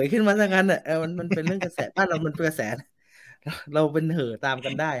นี้สวยขึ้นมาซะงั้นมันเป็นเรื่องกระแสบ้านเรามันเป็นกระแสเราเป็นเห่อตามกั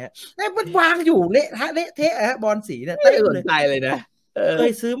นได้ฮะมันวางอยู่เละเทะฮะบอลสีเนี่ยเต็มเลยนะเค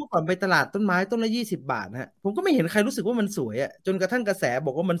ยซื้อเมื่อก่อนไปตลาดต้นไม้ต้นละ20 บาทฮะผมก็ไม่เห็นใครรู้สึกว่ามันสวยจนกระทั่งกระแสบ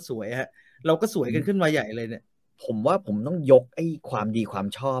อกว่ามันสวยฮะเราก็สวยกันขึ้นมาใหญ่เลยเนี่ยผมว่าผมต้องยกไอ้ความดีความ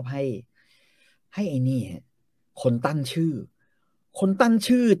ชอบให้ไอ้นี่คนตั้งชื่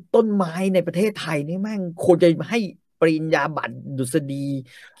อต้นไม้ในประเทศไทยนี่แม่งควรจะให้ปริญญาบัตรดุษฎี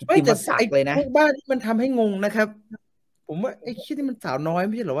กิตติมศักดิ์เลยนะพวกบ้านมันทำให้งงนะครับผมว่าไอ้คิดที่มันสาวน้อยไ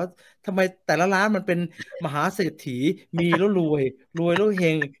ม่ใช่หรอว่าทำไมแต่ละร้านมันเป็นมหาเศรษฐีมีแล้วรวยแล้วเฮ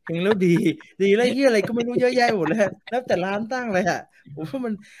งแล้วดีแล้วที่อะไรก็ไม่รู้เยอะแยะหมดเลยแล้วแต่ร้านตั้งเลยฮะผมว่ามั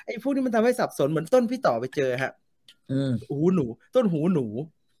นไอ้พวกนี้มันทำให้สับสนเหมือนต้นพี่ต่อไปเจอฮะหูหนูต้นหูหนู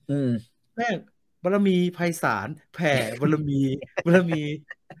แม่งบารมีไพศาลแผ่บารมี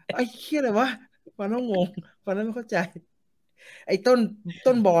ไอ้เหี้ยอะไรวะฟังแล้วงงฟังแล้วไม่เข้าใจไอ้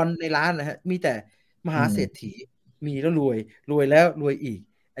ต้นบอลในร้านนะฮะมีแต่มหาเศรษฐีมีแล้วรวยแล้วรวยอีก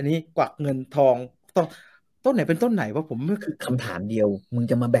อันนี้กวักเงินทองต้นไหนเป็นต้นไหนวะผมไม่คือคำถามเดียวมึง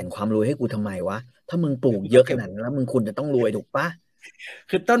จะมาแบ่งความรวยให้กูทำไมวะถ้ามึงปลูกเยอะขนาดนั้นแล้วมึงควรจะต้องรวยถูกปะ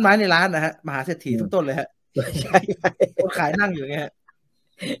คือต้นไม้ในร้านนะฮะมหาเศรษฐีทุกต้นเลยฮะใช่คนขายนั่งอยู่ไงฮะ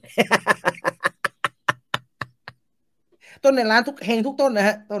ต้นในร้านทุกเฮงทุกต้นนะฮ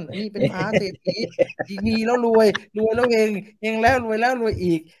ะต้นอันนี้เป็นมหาเศรษฐีมีแล้วรวยแล้วเฮงแล้วรวย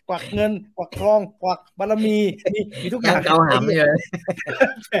อีกกวักเงินกวักทองกวักบารมีมีทุกอย่างเกาหามเลย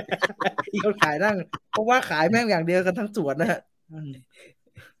อีกคนขายนั่งเพราะว่าขายแม่งอย่างเดียวกันทั้งสวนนะฮะ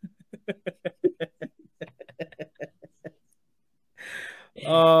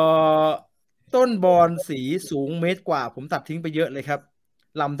ต้นบอนสีสูงเมตรกว่าผมตัดทิ้งไปเยอะเลยครับ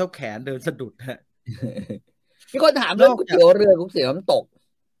ลำเท่าแขนเดินสะดุดฮะมีคนถามเรื่องก๋วยเตี๋ยวเรือก๋วยเตี๋ยวน้ำตก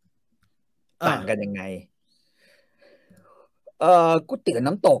ต่างกันยังไงก๋วยเตี๋ยว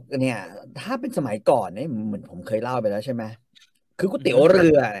น้ำตกเนี่ยถ้าเป็นสมัยก่อนเนี่ยเหมือนผมเคยเล่าไปแล้วใช่ไหมคือก๋วยเตี๋ยวเรื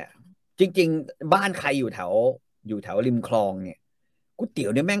อเนี่ยจริงๆบ้านใครอยู่แถวริมคลองเนี่ยก๋วยเตี๋ย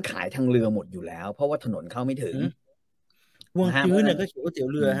วเนี่ยแม่งขายทางเรือหมดอยู่แล้วเพราะว่าถนนเข้าไม่ถึงวงจื้อเนี่ยก็เขียนก๋วยเตี๋ยว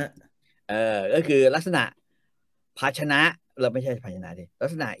เรือฮะก็คือลักษณะภาชนะเราไม่ใช่ภาชนะดิลัก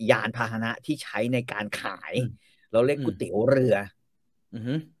ษณะยานพาหนะที่ใช้ในการขายเราเรียกก๋วยเตี๋ยวเรือ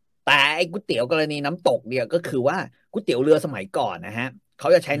แต่ไอ้ก๋วยเตี๋ยวกรณีน้ำตกเนี่ยก็คือว่าก๋วยเตี๋ยวเรือสมัยก่อนนะฮะเขา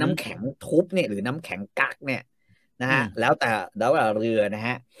จะใช้น้ำแข็งทุบเนี่ยหรือน้ำแข็งกักเนี่ยนะฮะแล้วแต่เรือนะฮ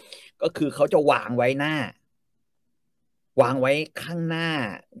ะก็คือเขาจะวางไว้หน้า วางไว้ข้างหน้า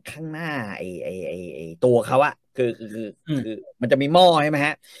ไอ้ตัวเขาอะคือมันจะมีหม้อใช่ไหมฮ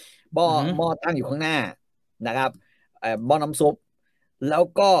ะหม้อตั้งอยู่ข้างหน้านะครับหม้อน้ำซุปแล้ว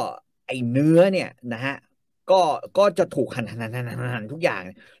ก็ไอ้เนื้อเนี่ยนะฮะก็จะถูกหั่นทุกอย่าง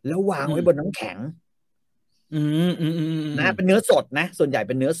แล้ววางไว้บนน้ำแข็งนะเป็นเนื้อสดนะส่วนใหญ่เ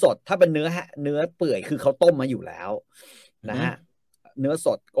ป็นเนื้อสดถ้าเป็นเนื้อเปื่อยคือเขาต้มมาอยู่แล้วนะฮะเนื้อส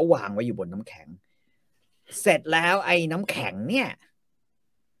ดก็วางไว้อยู่บนน้ำแข็งเสร็จแล้วไอ้น้ำแข็งเนี่ย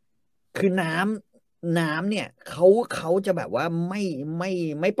คือน้ำเนี่ยเขาจะแบบว่า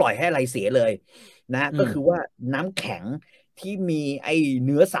ไม่ปล่อยให้อะไรเสียเลยนะก็คือว่าน้ำแข็งที่มีไอ้เ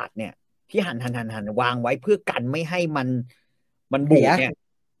นื้อสัตว์เนี่ยที่หั่นวางไว้เพื่อกันไม่ให้มันบูดเนี่ย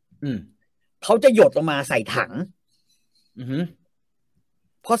เขาจะหยดลงมาใส่ถัง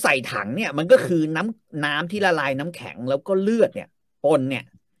พอใส่ถังเนี่ยมันก็คือน้ำที่ละลายน้ำแข็งแล้วก็เลือดเนี่ยปนเนี่ย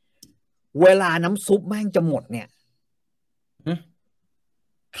เวลาน้ำซุปแม่งจะหมดเนี่ย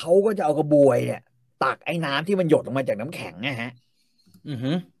เขาก็จะเอากระบวยเนี่ยตักไอ้น้ำที่มันหยดลงมาจากน้ำแข็งนะฮะ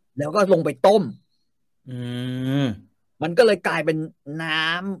แล้วก็ลงไปต้มมันก็เลยกลายเป็นน้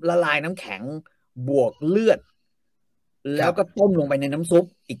ำละลายน้ำแข็งบวกเลือดแล้วก็ต้มลงไปในน้ำซุป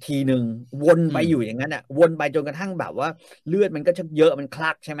อีกทีหนึ่งวนไปอยู่อย่างนั้นอ่ะวนไปจนกระทั่งแบบว่าเลือดมันก็จะเยอะมันค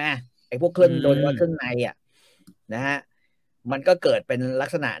ลักใช่ไหมไอ้พวกเครื่องโดยว่าเครื่องในอ่ะนะฮะมันก็เกิดเป็นลัก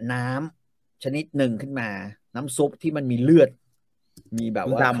ษณะน้ำชนิดหนึ่งขึ้นมาน้ำซุปที่มันมีเลือดมีแบบ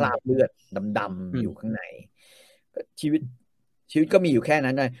ว่าคราบเลือดดำๆอยู่ข้างในชีวิตก็มีอยู่แค่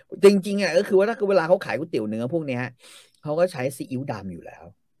นั้นเลยจริงๆอ่ะก็คือว่าถ้าเวลาเขาขายก๋วยเตี๋ยวเนื้อพวกเนี้ยเขาก็ใช้ซีอิ๊วดำอยู่แล้ว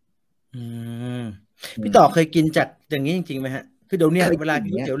พี่ต่อเคยกินจากอย่างนี้จริงๆไหมฮะคือเดี๋ยวนี้เวลากิ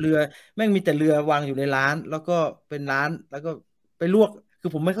นก๋วยเตี๋ยวเรือแม่งมีแต่เรือวางอยู่ในร้านแล้วก็เป็นร้านแล้วก็ไปลวกคือ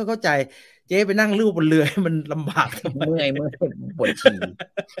ผมไม่เข้าใจเจ๊ไปนั่งลูบบนเรือให้มันลำบากทำไมเมื่อยปวดฉี่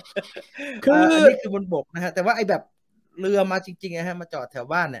คืออันนี้คือบนบกนะฮะแต่ว่าไอ้แบบเรือมาจริงๆนะฮะมาจอดแถว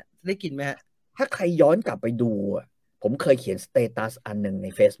บ้านเนี่ยได้กินไหมฮะถ้าใครย้อนกลับไปดูผมเคยเขียนสเตตัสอันหนึ่งใน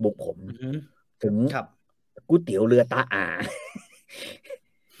Facebook ผมถึงก๋วยเตี๋ยวเรือตาอา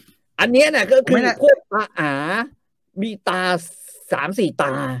อันนี้เนี่ยก็คือพวกตาอามีตา3-4 ต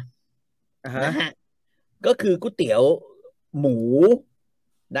านะฮะก็คือก๋วยเตี๋ยวหมู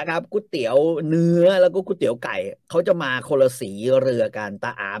นะครับก๋วยเตี๋ยวเนื้อแล้วก็ก๋วยเตี๋ยวไก่เขาจะมาคนละสีเรือกันต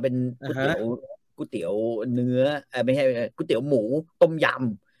าอาเป็นก๋วยเตี๋ยวเนื้อไม่ใช่ก๋วยเตี๋ยวหมูต้มย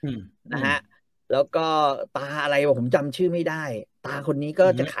ำนะฮะแล้วก็ตาอะไรผมจำชื่อไม่ได้ตาคนนี้ก็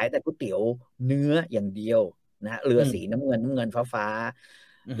จะขายแต่ก๋วยเตี๋ยวเนื้ออย่างเดียวนะเรือสีน้ำเงินฟ้า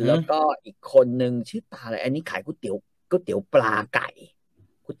แล้วก็อีกคนหนึ่งชื่อตาอะไรอันนี้ขายก๋วยเตี๋ยวปลาไก่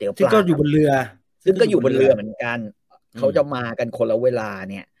ก๋วยเตี๋ยวปลาก็อยู่บนเรือซึ่งก็อยู่บนเรือเหมือนกันเขาจะมากันคนละเวลา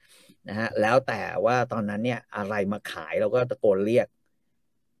เนี่ยนะฮะแล้วแต่ว่าตอนนั้นเนี่ยอะไรมาขายเราก็ตะโกนเรียก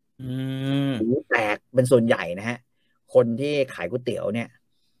หูแตกเป็นส่วนใหญ่นะฮะคนที่ขายก๋วยเตี๋ยวเนี่ย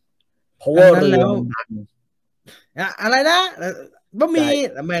เพราะว่าเรือมันอะไรนะบะหมี่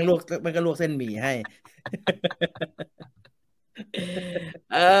แม่งลวกมันก็ลวกเส้นหมี่ให้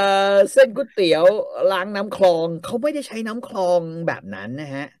เส้นก๋วยเตี๋ยวล้างน้ำคลองเขาไม่ได้ใช้น้ำคลองแบบนั้นน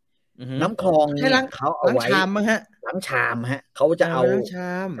ะฮะน้ำคลองเนี่ยเขาเอาไว้ล้างชามมั้งฮะล้างชามฮะเขาจะเอาช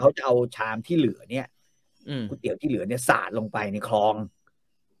ามที่เหลือเนี่ยก๋วยเตี๋ยวที่เหลือเนี่ยสาดลงไปในคลอง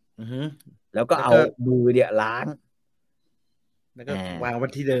แล้วก็เอามือเนี่ยล้างแล้วก็วางไว้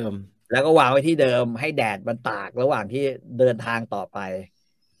ที่เดิมแล้วก็วางไว้ที่เดิมให้แดดมันตากระหว่างที่เดินทางต่อไป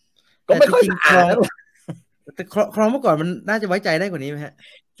ก็ไม่ค่อยสะอาดแต่คลองเมื่อก่อนมันน่าจะไว้ใจได้กว่านี้ไหมฮะ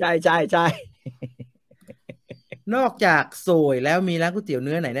ใช่นอกจากโซยแล้วมีร้านก๋วยเตี๋ยวเ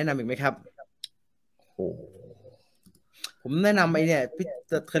นื้อไหนแนะนำอีกไหมครับโอ้ผมแนะนำไอ้เนี่ยพี่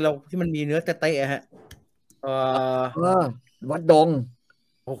เคยเราที่มันมีเนื้อเตะๆฮะวัดดง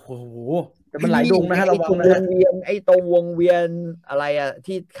โอ้โหแต่มันหลายดงนะฮะระวังนะวงเวียนไอ้ตรงวงเวียนอะไรอะ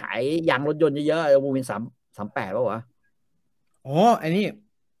ที่ขายยางรถยนต์เยอะๆวงเวียน38ป่ะวะอ๋อไอ้นี่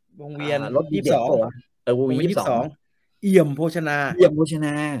วงเวียนรถ22วงเวียน22เอี่ยมโภชนาเอี่ยมโภชน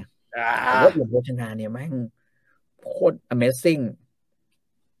าเอี่ยมโภชนาเนี่ยแม่งโคตร Amazing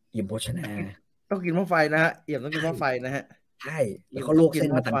เอี่ยมโภชนาต้องกินหม้อไฟนะฮะเอี่ยมต้องกินหม้อไฟนะฮะใช่แล้วเขาลวกเส้น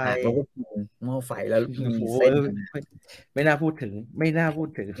มาต่างๆแล้วก็กินหม้อไฟแล้วมีเส้นไม่น่าพูดถึง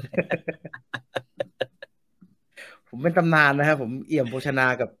ผมเป็นตำนานนะฮะผมเอี่ยมโภชนา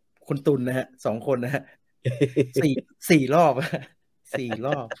กับคุณตุลนะฮะ2 คนนะฮะสี่รอบ4 ร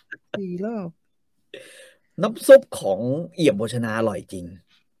อบน้ำซุปของเอี่ยมโภชนาอร่อยจริง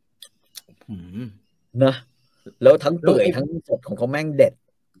นะแล้วทั้งเปื่อยทั้งสดของเขาแม่งเด็ด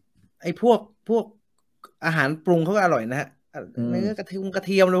ไอ้พวกอาหารปรุงเขาก็อร่อยนะฮะเนื้อกระเ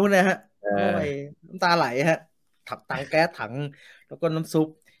ทียมเลยพวกนี้ฮะอร่อยน้ำตาไหลฮะถังแก๊สถังแล้วก็น้ำซุป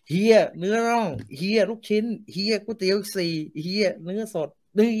เฮียเนื้อน่องเฮียลูกชิ้นเฮียก๋วยเตี๋ยวสี่เฮียเนื้อสด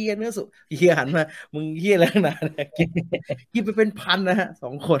เนื้อสุดเฮียหันมามึงเฮียอะไรขนาดนี้กินไปเป็นพันนะฮะ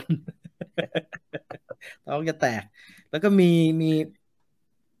2 คนท้องจะแตก แล้วก็มี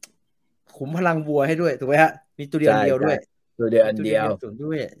ขุมพลังวัวให้ด้วยถูกไหมฮะมีตัวเดียวอันเดียวด้วยตัวเดียวอันตัวเดียวส่วน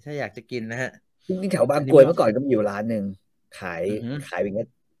ด้วยถ้าอยากจะกินนะฮะจริงๆแถวบางกรวยเมื่อก่อนก็มีอยู่ร้านหนึ่งขายอย่างเงี้ย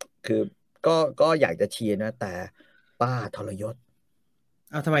คือก็อยากจะเชียร์นะ แต่ป้าทรยศ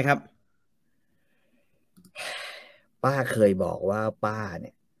ทำไมครับป้าเคยบอกว่าป้าเ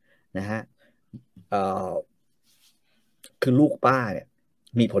นี่ยนะฮะคือลูกป้าเนี่ย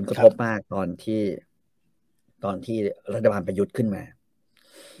มีผลกระทบมากตอนที่รัฐบาลประยุทธ์ขึ้นมา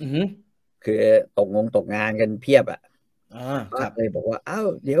คือตกงานกันเพียบป้าเลยบอกว่าอ้าว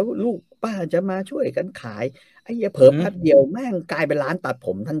เดี๋ยวลูกป้าจะมาช่วยกันขายไอ้เผลอแป๊บเดียวแม่งกลายเป็นร้านตัดผ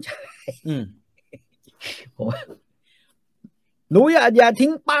มท่านชายผมหนูอย่าทิ้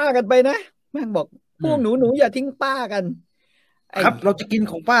งป้ากันไปนะแม่งบอกพวกหนูอย่าทิ้งป้ากันครับเราจะกิน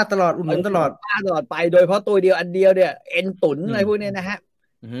ของป้าตลอดอุดหนุนตลอดป้าตลอดไปโดยเพราะตัวเดียวอันเดียวเนี่ยเอ็นตุ๋นอะไรพวกนี้นะฮะ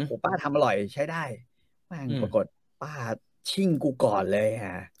โอ้ป้าทำอร่อยใช้ได้แม่งปรากฏป้าชิ่งกูก่อนเลยฮ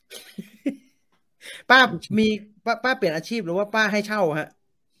ะป้าเปลี่ยนอาชีพหรือว่าป้าให้เช่าฮะ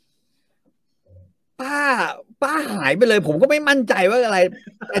ป้าหายไปเลยผมก็ไม่มั่นใจว่าอะไร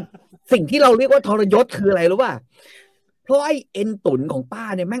แต่สิ่งที่เราเรียกว่าทรยศคืออะไรรู้ป่ะเพราะไอ้เอ็นตุ๋นของป้า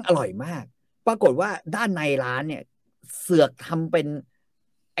เนี่ยแม่งอร่อยมากปรากฏว่าด้านในร้านเนี่ยเสือกทำเป็น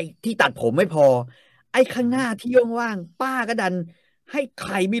ไอ้ที่ตัดผมไม่พอไอ้ข้างหน้าที่ว่างๆป้าก็ดันให้ใค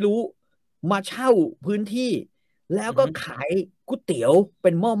รไม่รู้มาเช่าพื้นที่แล้วก็ขายก๋วยเตี๋ยวเป็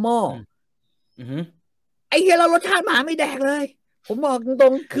นหม้อไอ้เหี้ยเรารสชาติหมาไม่แดกเลยผมบอกตร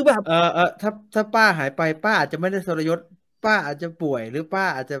งๆคือแบบถ้าป้าหายไปป้าอาจจะไม่ได้ทรยศป้าอาจจะป่วยหรือป้า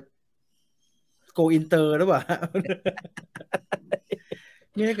อาจจะโกอินเตอร์หรือเปล่า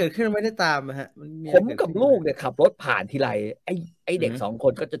นี่เกิดขึ้นไม่ได้ตามฮะผมกับลูกเนี่ยขับรถผ่านทีไรไอ้เด็ก2 ค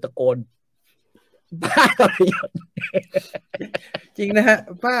นก็จะตะโกนป้าทรยศจริงนะฮะ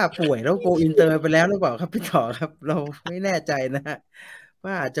ป้าป่วยแล้วโกอินเตอร์ไปแล้วหรือเปล่าครับพี่ต่อครับ เราไม่แน่ใจนะฮะ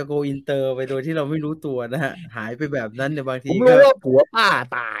ป้าจะโกอินเตอร์ไปโดยที่เราไม่รู้ตัวนะฮะหายไปแบบนั้นเนี่ยบางทีผมรู้ว่าผัวป้า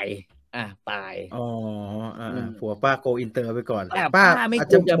ตายตายผัวป้าโกอินเตอร์ไปก่อนแต่ป้าไม่ค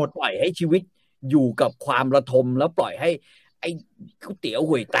วรจะปล่อยให้ชีวิตอยู่กับความระทมแล้วปล่อยให้ไอ้ก๋วยเตี๋ยว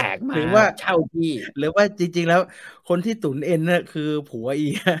ห่วยแตกมาหรือว่าเช่าที่หรือว่าจริงๆแล้วคนที่ตุ๋นเอ็นน่ะคือผัวอี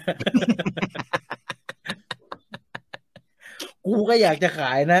กูก็อยากจะข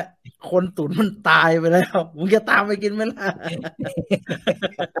ายนะคนตุ๋นมันตายไปแล้วมึงจะตามไปกินไหมล่ะ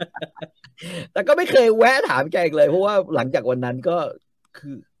แต่ก็ไม่เคยแวะถามแกอีกเลยเพราะว่าหลังจากวันนั้นก็คื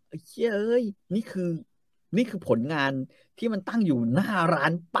อเอ้ยนี่คือผลงานที่มันตั้งอยู่หน้าร้า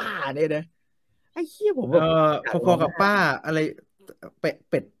นป้าเนี่ยนะไอ้เหี้ยผมแบบพอๆกับป้าอะไรเ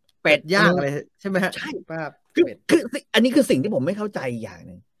ป็ดย่างอะไรใช่ไหมฮะใช่ป้าคืออันนี้คือสิ่งที่ผมไม่เข้าใจอย่างห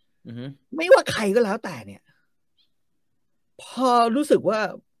นึ่งไม่ว่าใครก็แล้วแต่เนี่ยพอรู้สึกว่า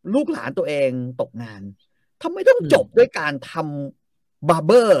ลูกหลานตัวเองตกงานทำไมต้องจบด้วยการทำบาร์เ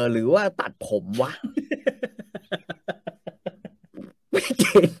บอร์หรือว่าตัดผมวะ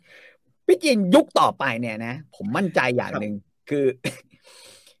พี่จีนยุคต่อไปเนี่ยนะผมมั่นใจอย่างหนึ่ง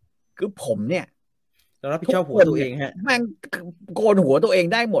คือผมเนี่ยเรารับผิดชอบหัวตัวเองฮะแม่งโกนหัวตัวเอง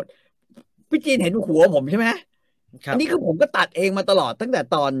ได้หมดพี่จีนเห็นหัวผมใช่ไหมอันนี้คือผมก็ตัดเองมาตลอดตั้งแต่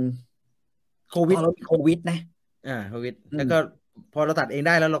ตอนโควิดนะโควิดแล้วก็พอเราตัดเองไ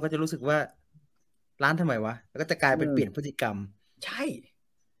ด้แล้วเราก็จะรู้สึกว่าร้านทำไมวะแล้วก็จะกลายเป็นเปลี่ยนพฤติกรรมใช่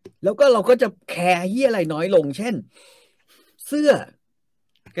แล้วก็เราก็จะแคร์เหี้ยอะไรน้อยลงเช่นเสื้อ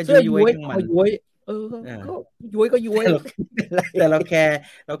ย้วยก็ย้วยก็ย้วยแต่เราแค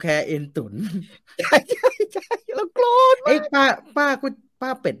ร์เอ็นตุ๋นใช่เราโกรธไอ้ป้า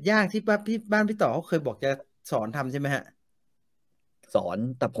เป็ดย่างที่บ้านพี่ต่อเขาเคยบอกจะสอนทำใช่ไหมฮะสอน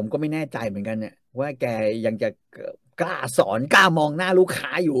แต่ผมก็ไม่แน่ใจเหมือนกันเนี่ยว่าแกยังจะกล้าสอนกล้ามองหน้าลูกค้า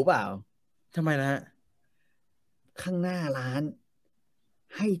อยู่เปล่าทำไมนะฮะข้างหน้าร้าน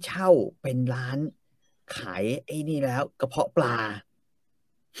ให้เช่าเป็นร้านขายไอ้นี่แล้วกระเพาะปลา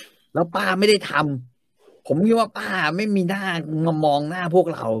แล้วป้าไม่ได้ทำผมคิดว่าป้าไม่มีหน้ามองหน้าพวก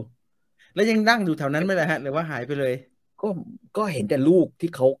เราแล้วยังนั่งอยู่แถวนั้นไหมล่ะฮะหรือว่าหายไปเลยก็เห็นแต่ลูกที่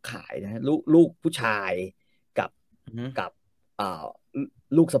เขาขายนะลูกผู้ชายกับ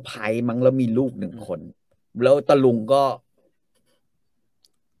ลูกสะใภ้มั้งแล้วมีลูก1 คนแล้วตะลุงก็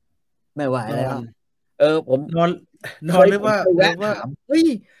ไม่ไหวแล้วผมนอนหรือว่าเฮ้ย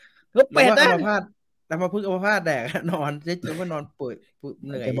แล้วเป็ดอัมพาตแดกนอนเจ๊ว่านอนป่วยเ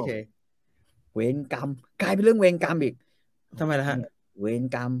หนื่อยเฉยเวรกรรมกลายเป็นเรื่องเวรกรรมอีกทำไมล่ะฮะเวร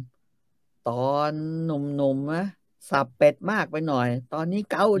กรรมตอนหนุ่มๆนะ สับเป็ดมากไปหน่อย ตอนนี้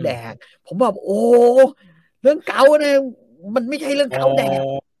เกาอืมแดก ผมบอกโอ้เรื่องเกาเนี่ยมันไม่ใช่เรื่องอ๋อเกาแดก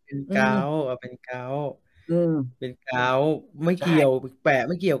เป็นอืมเกาต์เป็นเกาต์อืมเป็นเกาต์ไม่เกี่ยวใช่แปะไ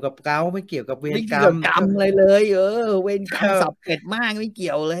ม่เกี่ยวกับเกาต์ไม่เกี่ยวกับเวไม่รกรรมเกี่ยวกับกรรมอะไรเลยเวรกรรมถ้าสับเป็ดมากไม่เ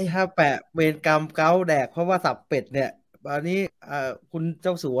กี่ยวเลย ถ้าแปะเวรกรรมเกาต์แดกเพราะว่าสับเป็ดเนี่ยตอนนี้คุณเ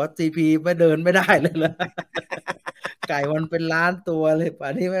จ้าสัวซีพีไม่เดินไม่ได้เลยเหรอ ไก่มันเป็นล้านตัวเลยป่า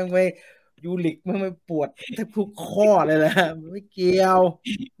นนี้แม่งไม่ยูริกแม่งไม่ปวดแทบทุกข้อเลยแหละไม่เกี่ยว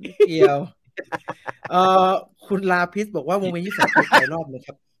ไม่เกี่ยวเอ่อคุณลาพิสบอกว่าโมเมนต์ที่สองเคยไปรอบนึงค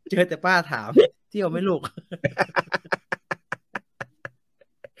รับเจอแต่ป้าถามเที่ยวไหม่ลูก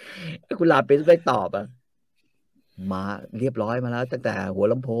คุณลาเป็นไปตอบอ่ะมาเรียบร้อยมาแล้วตั้งแต่หัว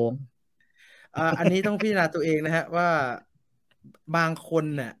ลำโพงอันนี้ต้องพิจารณาตัวเองนะฮะว่าบางคน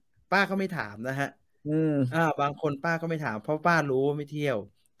น่ะป้าก็ไม่ถามนะฮะอืมบางคนป้าก็ไม่ถามเพราะป้ารู้ว่าไม่เที่ยว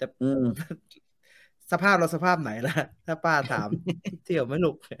แต่ อืม สภาพเราสภาพไหนล่ะถ้าป้าถามเที่ยวไหม่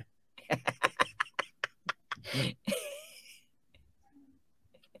ลูก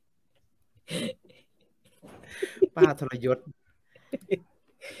ป้าทรยศ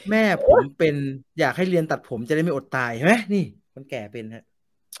แม่ผมเป็นอยากให้เรียนตัดผมจะได้ไม่อดตายเห็นไหมนี่คนแก่เป็นฮะ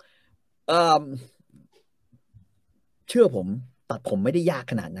เออเชื่อผมตัดผมไม่ได้ยาก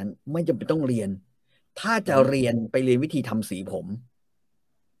ขนาดนั้น ไม่จำเป็นต้องเรียน ถ้าจะเรียนไปเรียนวิธีทำสีผม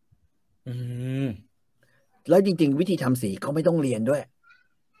อืมแล้วจริงๆวิธีทำสีก็ไม่ต้องเรียนด้วย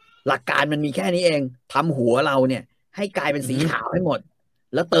หลักการมันมีแค่นี้เองทำหัวเราเนี่ย ให้กลายเป็นสีขาวให้หมด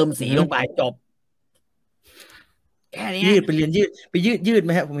แล้วเติมสีลงไปจบ แค่นี้ ยืดไปเรียนยืดไปยืดไห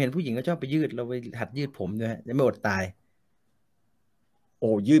มฮะผมเห็นผู้หญิงก็ชอบไปยืดเราไปหัดยืดผมด้วยฮะจะไม่อดตาย โอ้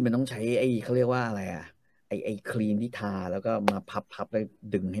ยืดมันต้องใช้ไอ้เขาเรียกว่าอะไรอ่ะไอ้ครีมที่ทาแล้วก็มาพับแล้ว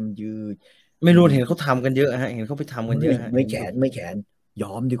ดึงให้มันยืด ไม่รู้เห็นเขาทำกันเยอะฮะเห็นเขาไปทำกันเยอะฮะ ไม่แขน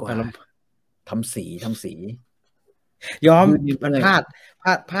ย้อมดีกว่า แล้ว ทำสี ย้อมยืด มันเลย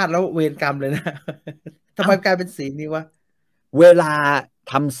พลาดแล้วเวรกรรมเลยนะทำไมกลายเป็นสีนี้วะ เวลา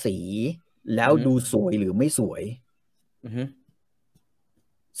ทำสีแล้วดูสวยหรือไม่สวย อือฮึ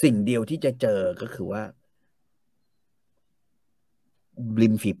สิ่งเดียวที่จะเจอก็คือว่าริ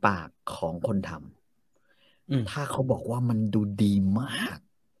มฝีปากของคนทำถ้าเขาบอกว่ามันดูดีมาก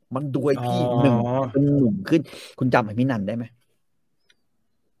มันดูไอ้พี่หนึ่งเป็นหนุ่มขึ้น คุณจำอภินันท์ได้ไหม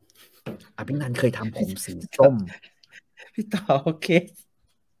อภินันท์เคยทำผมสีส้ม พี่ต่อโอเค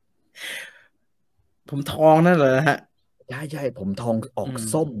ผมทองนั่นเหรอฮะ ใช่ผมทองออก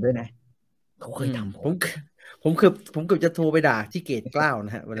ส้มด้วยนะเขาเคยทำผมเกือบจะโทรไปด่าที่เกตเกล้าน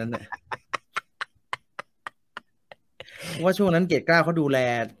ะฮะวันนั้นน่ะว่าช่วงนั้นเกตเกล้าเขาดูแล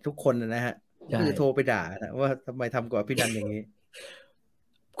ทุกคนนะฮะก็จะโทรไปด่านะว่าทำไมทำกับพี่นันอย่างนี้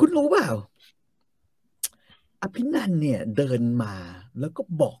คุณรู้เปล่าอภินันท์เนี่ยเดินมาแล้วก็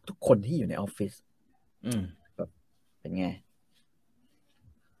บอกทุกคนที่อยู่ในออฟฟิศเป็นไง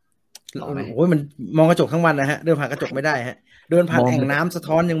โอ้ยมันมองกระจกทั้งวันนะฮะเดินผ่านกระจกไม่ได้ฮะเดินผ่านแอ่งน้ำสะ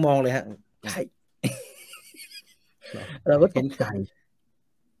ท้อนยังมองเลยฮะใช่เราก็ตกใจ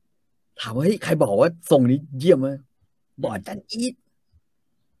ถามว่าใครบอกว่าทรงนี้เยี่ยมไหมบอกอาจารย์อีท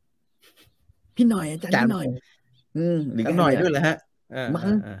พี่หน่อยอาจารย์พี่หน่อยหรือหน่อยด้วยเหรอฮะมัน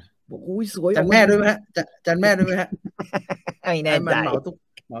บอกอุ้ยสวยจันแม่ด้วยไหมฮะจันแม่ด้วยไหมฮะไม่แน่ใจเหมา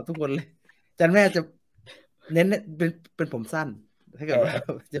ทุกคนเลยจันแม่จะเน้นเป็นผมสั้นถ้าเกิดว่า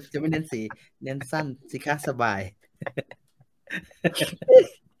จะไม่เน้นสีเน้นสั้นสิคะสบาย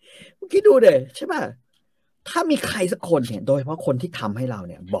คิดดูเด้ใช่ป่ะถ้ามีใครสักคนเนี่ยโดยเฉพาะคนที่ทำให้เรา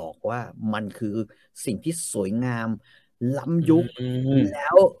เนี่ยบอกว่ามันคือสิ่งที่สวยงามล้ำยุคแ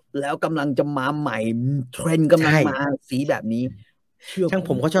ล้วกำลังจะมาใหม่เทรนด์กำลังมาสีแบบนี้ช่างผ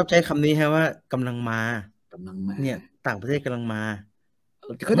มเขาชอบใช้คำนี้ฮะว่ากำลังมาเนี่ยต่างประเทศกำลังมา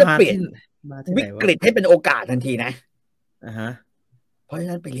เขาจะเปลี่ยนวิกฤตให้เป็นโอกาสทันทีนะเพราะฉะ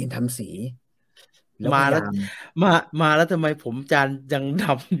นั้นไปเรียนทำสีมาแล้วทำไมผมจานยังด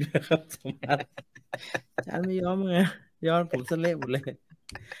ำอยู่ครับสมบัติจานไม่ย้อมไงย้อนผมสเละหมดเลย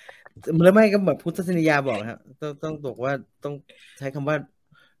แล้วไม่ก็แบบพุทธศนิยาบอกครับต้องบอกว่าต้องใช้คำว่า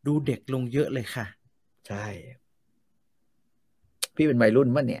ดูเด็กลงเยอะเลยค่ะใช่พี่เป็นวัยรุ่น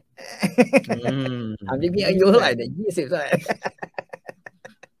มั้งเนี่ยถามจริงพี่อายุเท่าไหร่เนี่ย20เท่าไหร่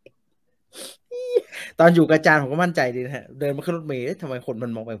ตอนอยู่กับอาจารย์ผมก็มั่นใจดีนะฮะเดินมาขึ้นรถเมล์ทำไมคนมั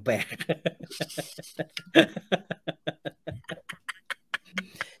นมองแปลกๆ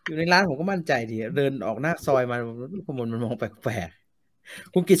อยู่ในร้านผมก็มั่นใจดีเดินออกหน้าซอยมาคนมันมองแปลก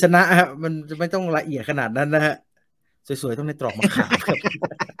ๆคุณกฤษณะฮะมันจะไม่ต้องละเอียดขนาดนั้นนะฮะสวยๆต้องในตรอกมะขามครับ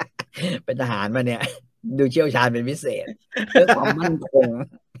เป็นทหารมาเนี่ยดูเชี่ยวชาญเป็นพิเศษเรื่องความมั่นคง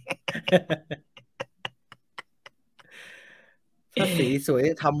ถ้าสีสวย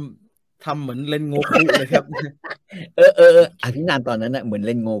ทำเหมือนเล่นโงคุเลยครับ อภินันท์ตอนนั้นน่ะเหมือนเ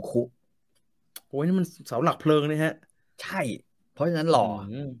ล่นโงคุ โอ้ยนี่มันเสาหลักเพลิงเลยฮะ ใช่ เพราะฉะนั้นหล่อ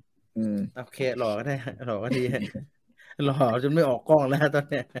โอเคหล่อก็ได้หล่อก็ดีฮะหล่อจนไม่ออกกล้องแล้วตอน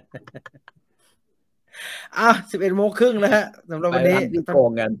เนี้ย11:30แล้วฮะสำหรับวันนี้ ไปทำที่โก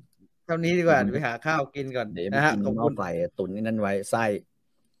งกัน เท่านี้ดีกว่าเดี๋ยวไปหาข้าวกินก่อน เดี๋ยวไป นะฮะ กิน ขอบ หม้ คุ อ ณ ไฟตุ๋นนั่นไว้ไส้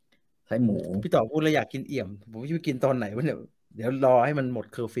หมู พี่ต่อพูดแล้วอยากกินเอี่ยมผมจะไปกินตอนไหนวะเนี่ยเดี๋ยวรอให้มันหมด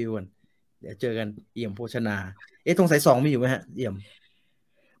เคอร์ฟิวก่อนเดี๋ยวเจอกันเอี่ยมโภชนาตรงสาย2มีอยู่ไหมฮะเอี่ยม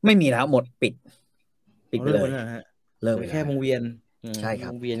ไม่มีแล้วหมดปิดไป เลิก เล ไป ย แล้วฮะ เลิก ไป ไป แค่ แล้ว วงเวียน ใช่ครั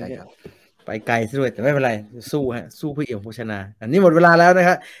บ วงเวียน ใช่ครับ ไปไกลซะด้วยแต่ไม่เป็นไรสู้ฮะสู้เพื่อเอี่ยมโภชนาอันนี้หมดเวลาแล้วนะค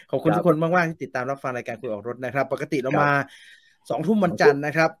รับขอบคุณ ครับ ทุกคนมากๆที่ติดตามรับฟังรายการคุยออกรถนะครับ ปกติเรา ครับ มา2 ทุ่มวันจันทร์น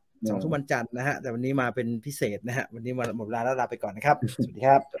ะครับ อืม 2 ทุ่มวันจันทร์นะฮะแต่วันนี้มาเป็นพิเศษนะฮะวันนี้มาหมดเวลาแล้วลาไปก่อนนะครับ สวัสดีค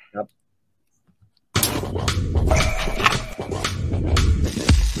รับ ครับ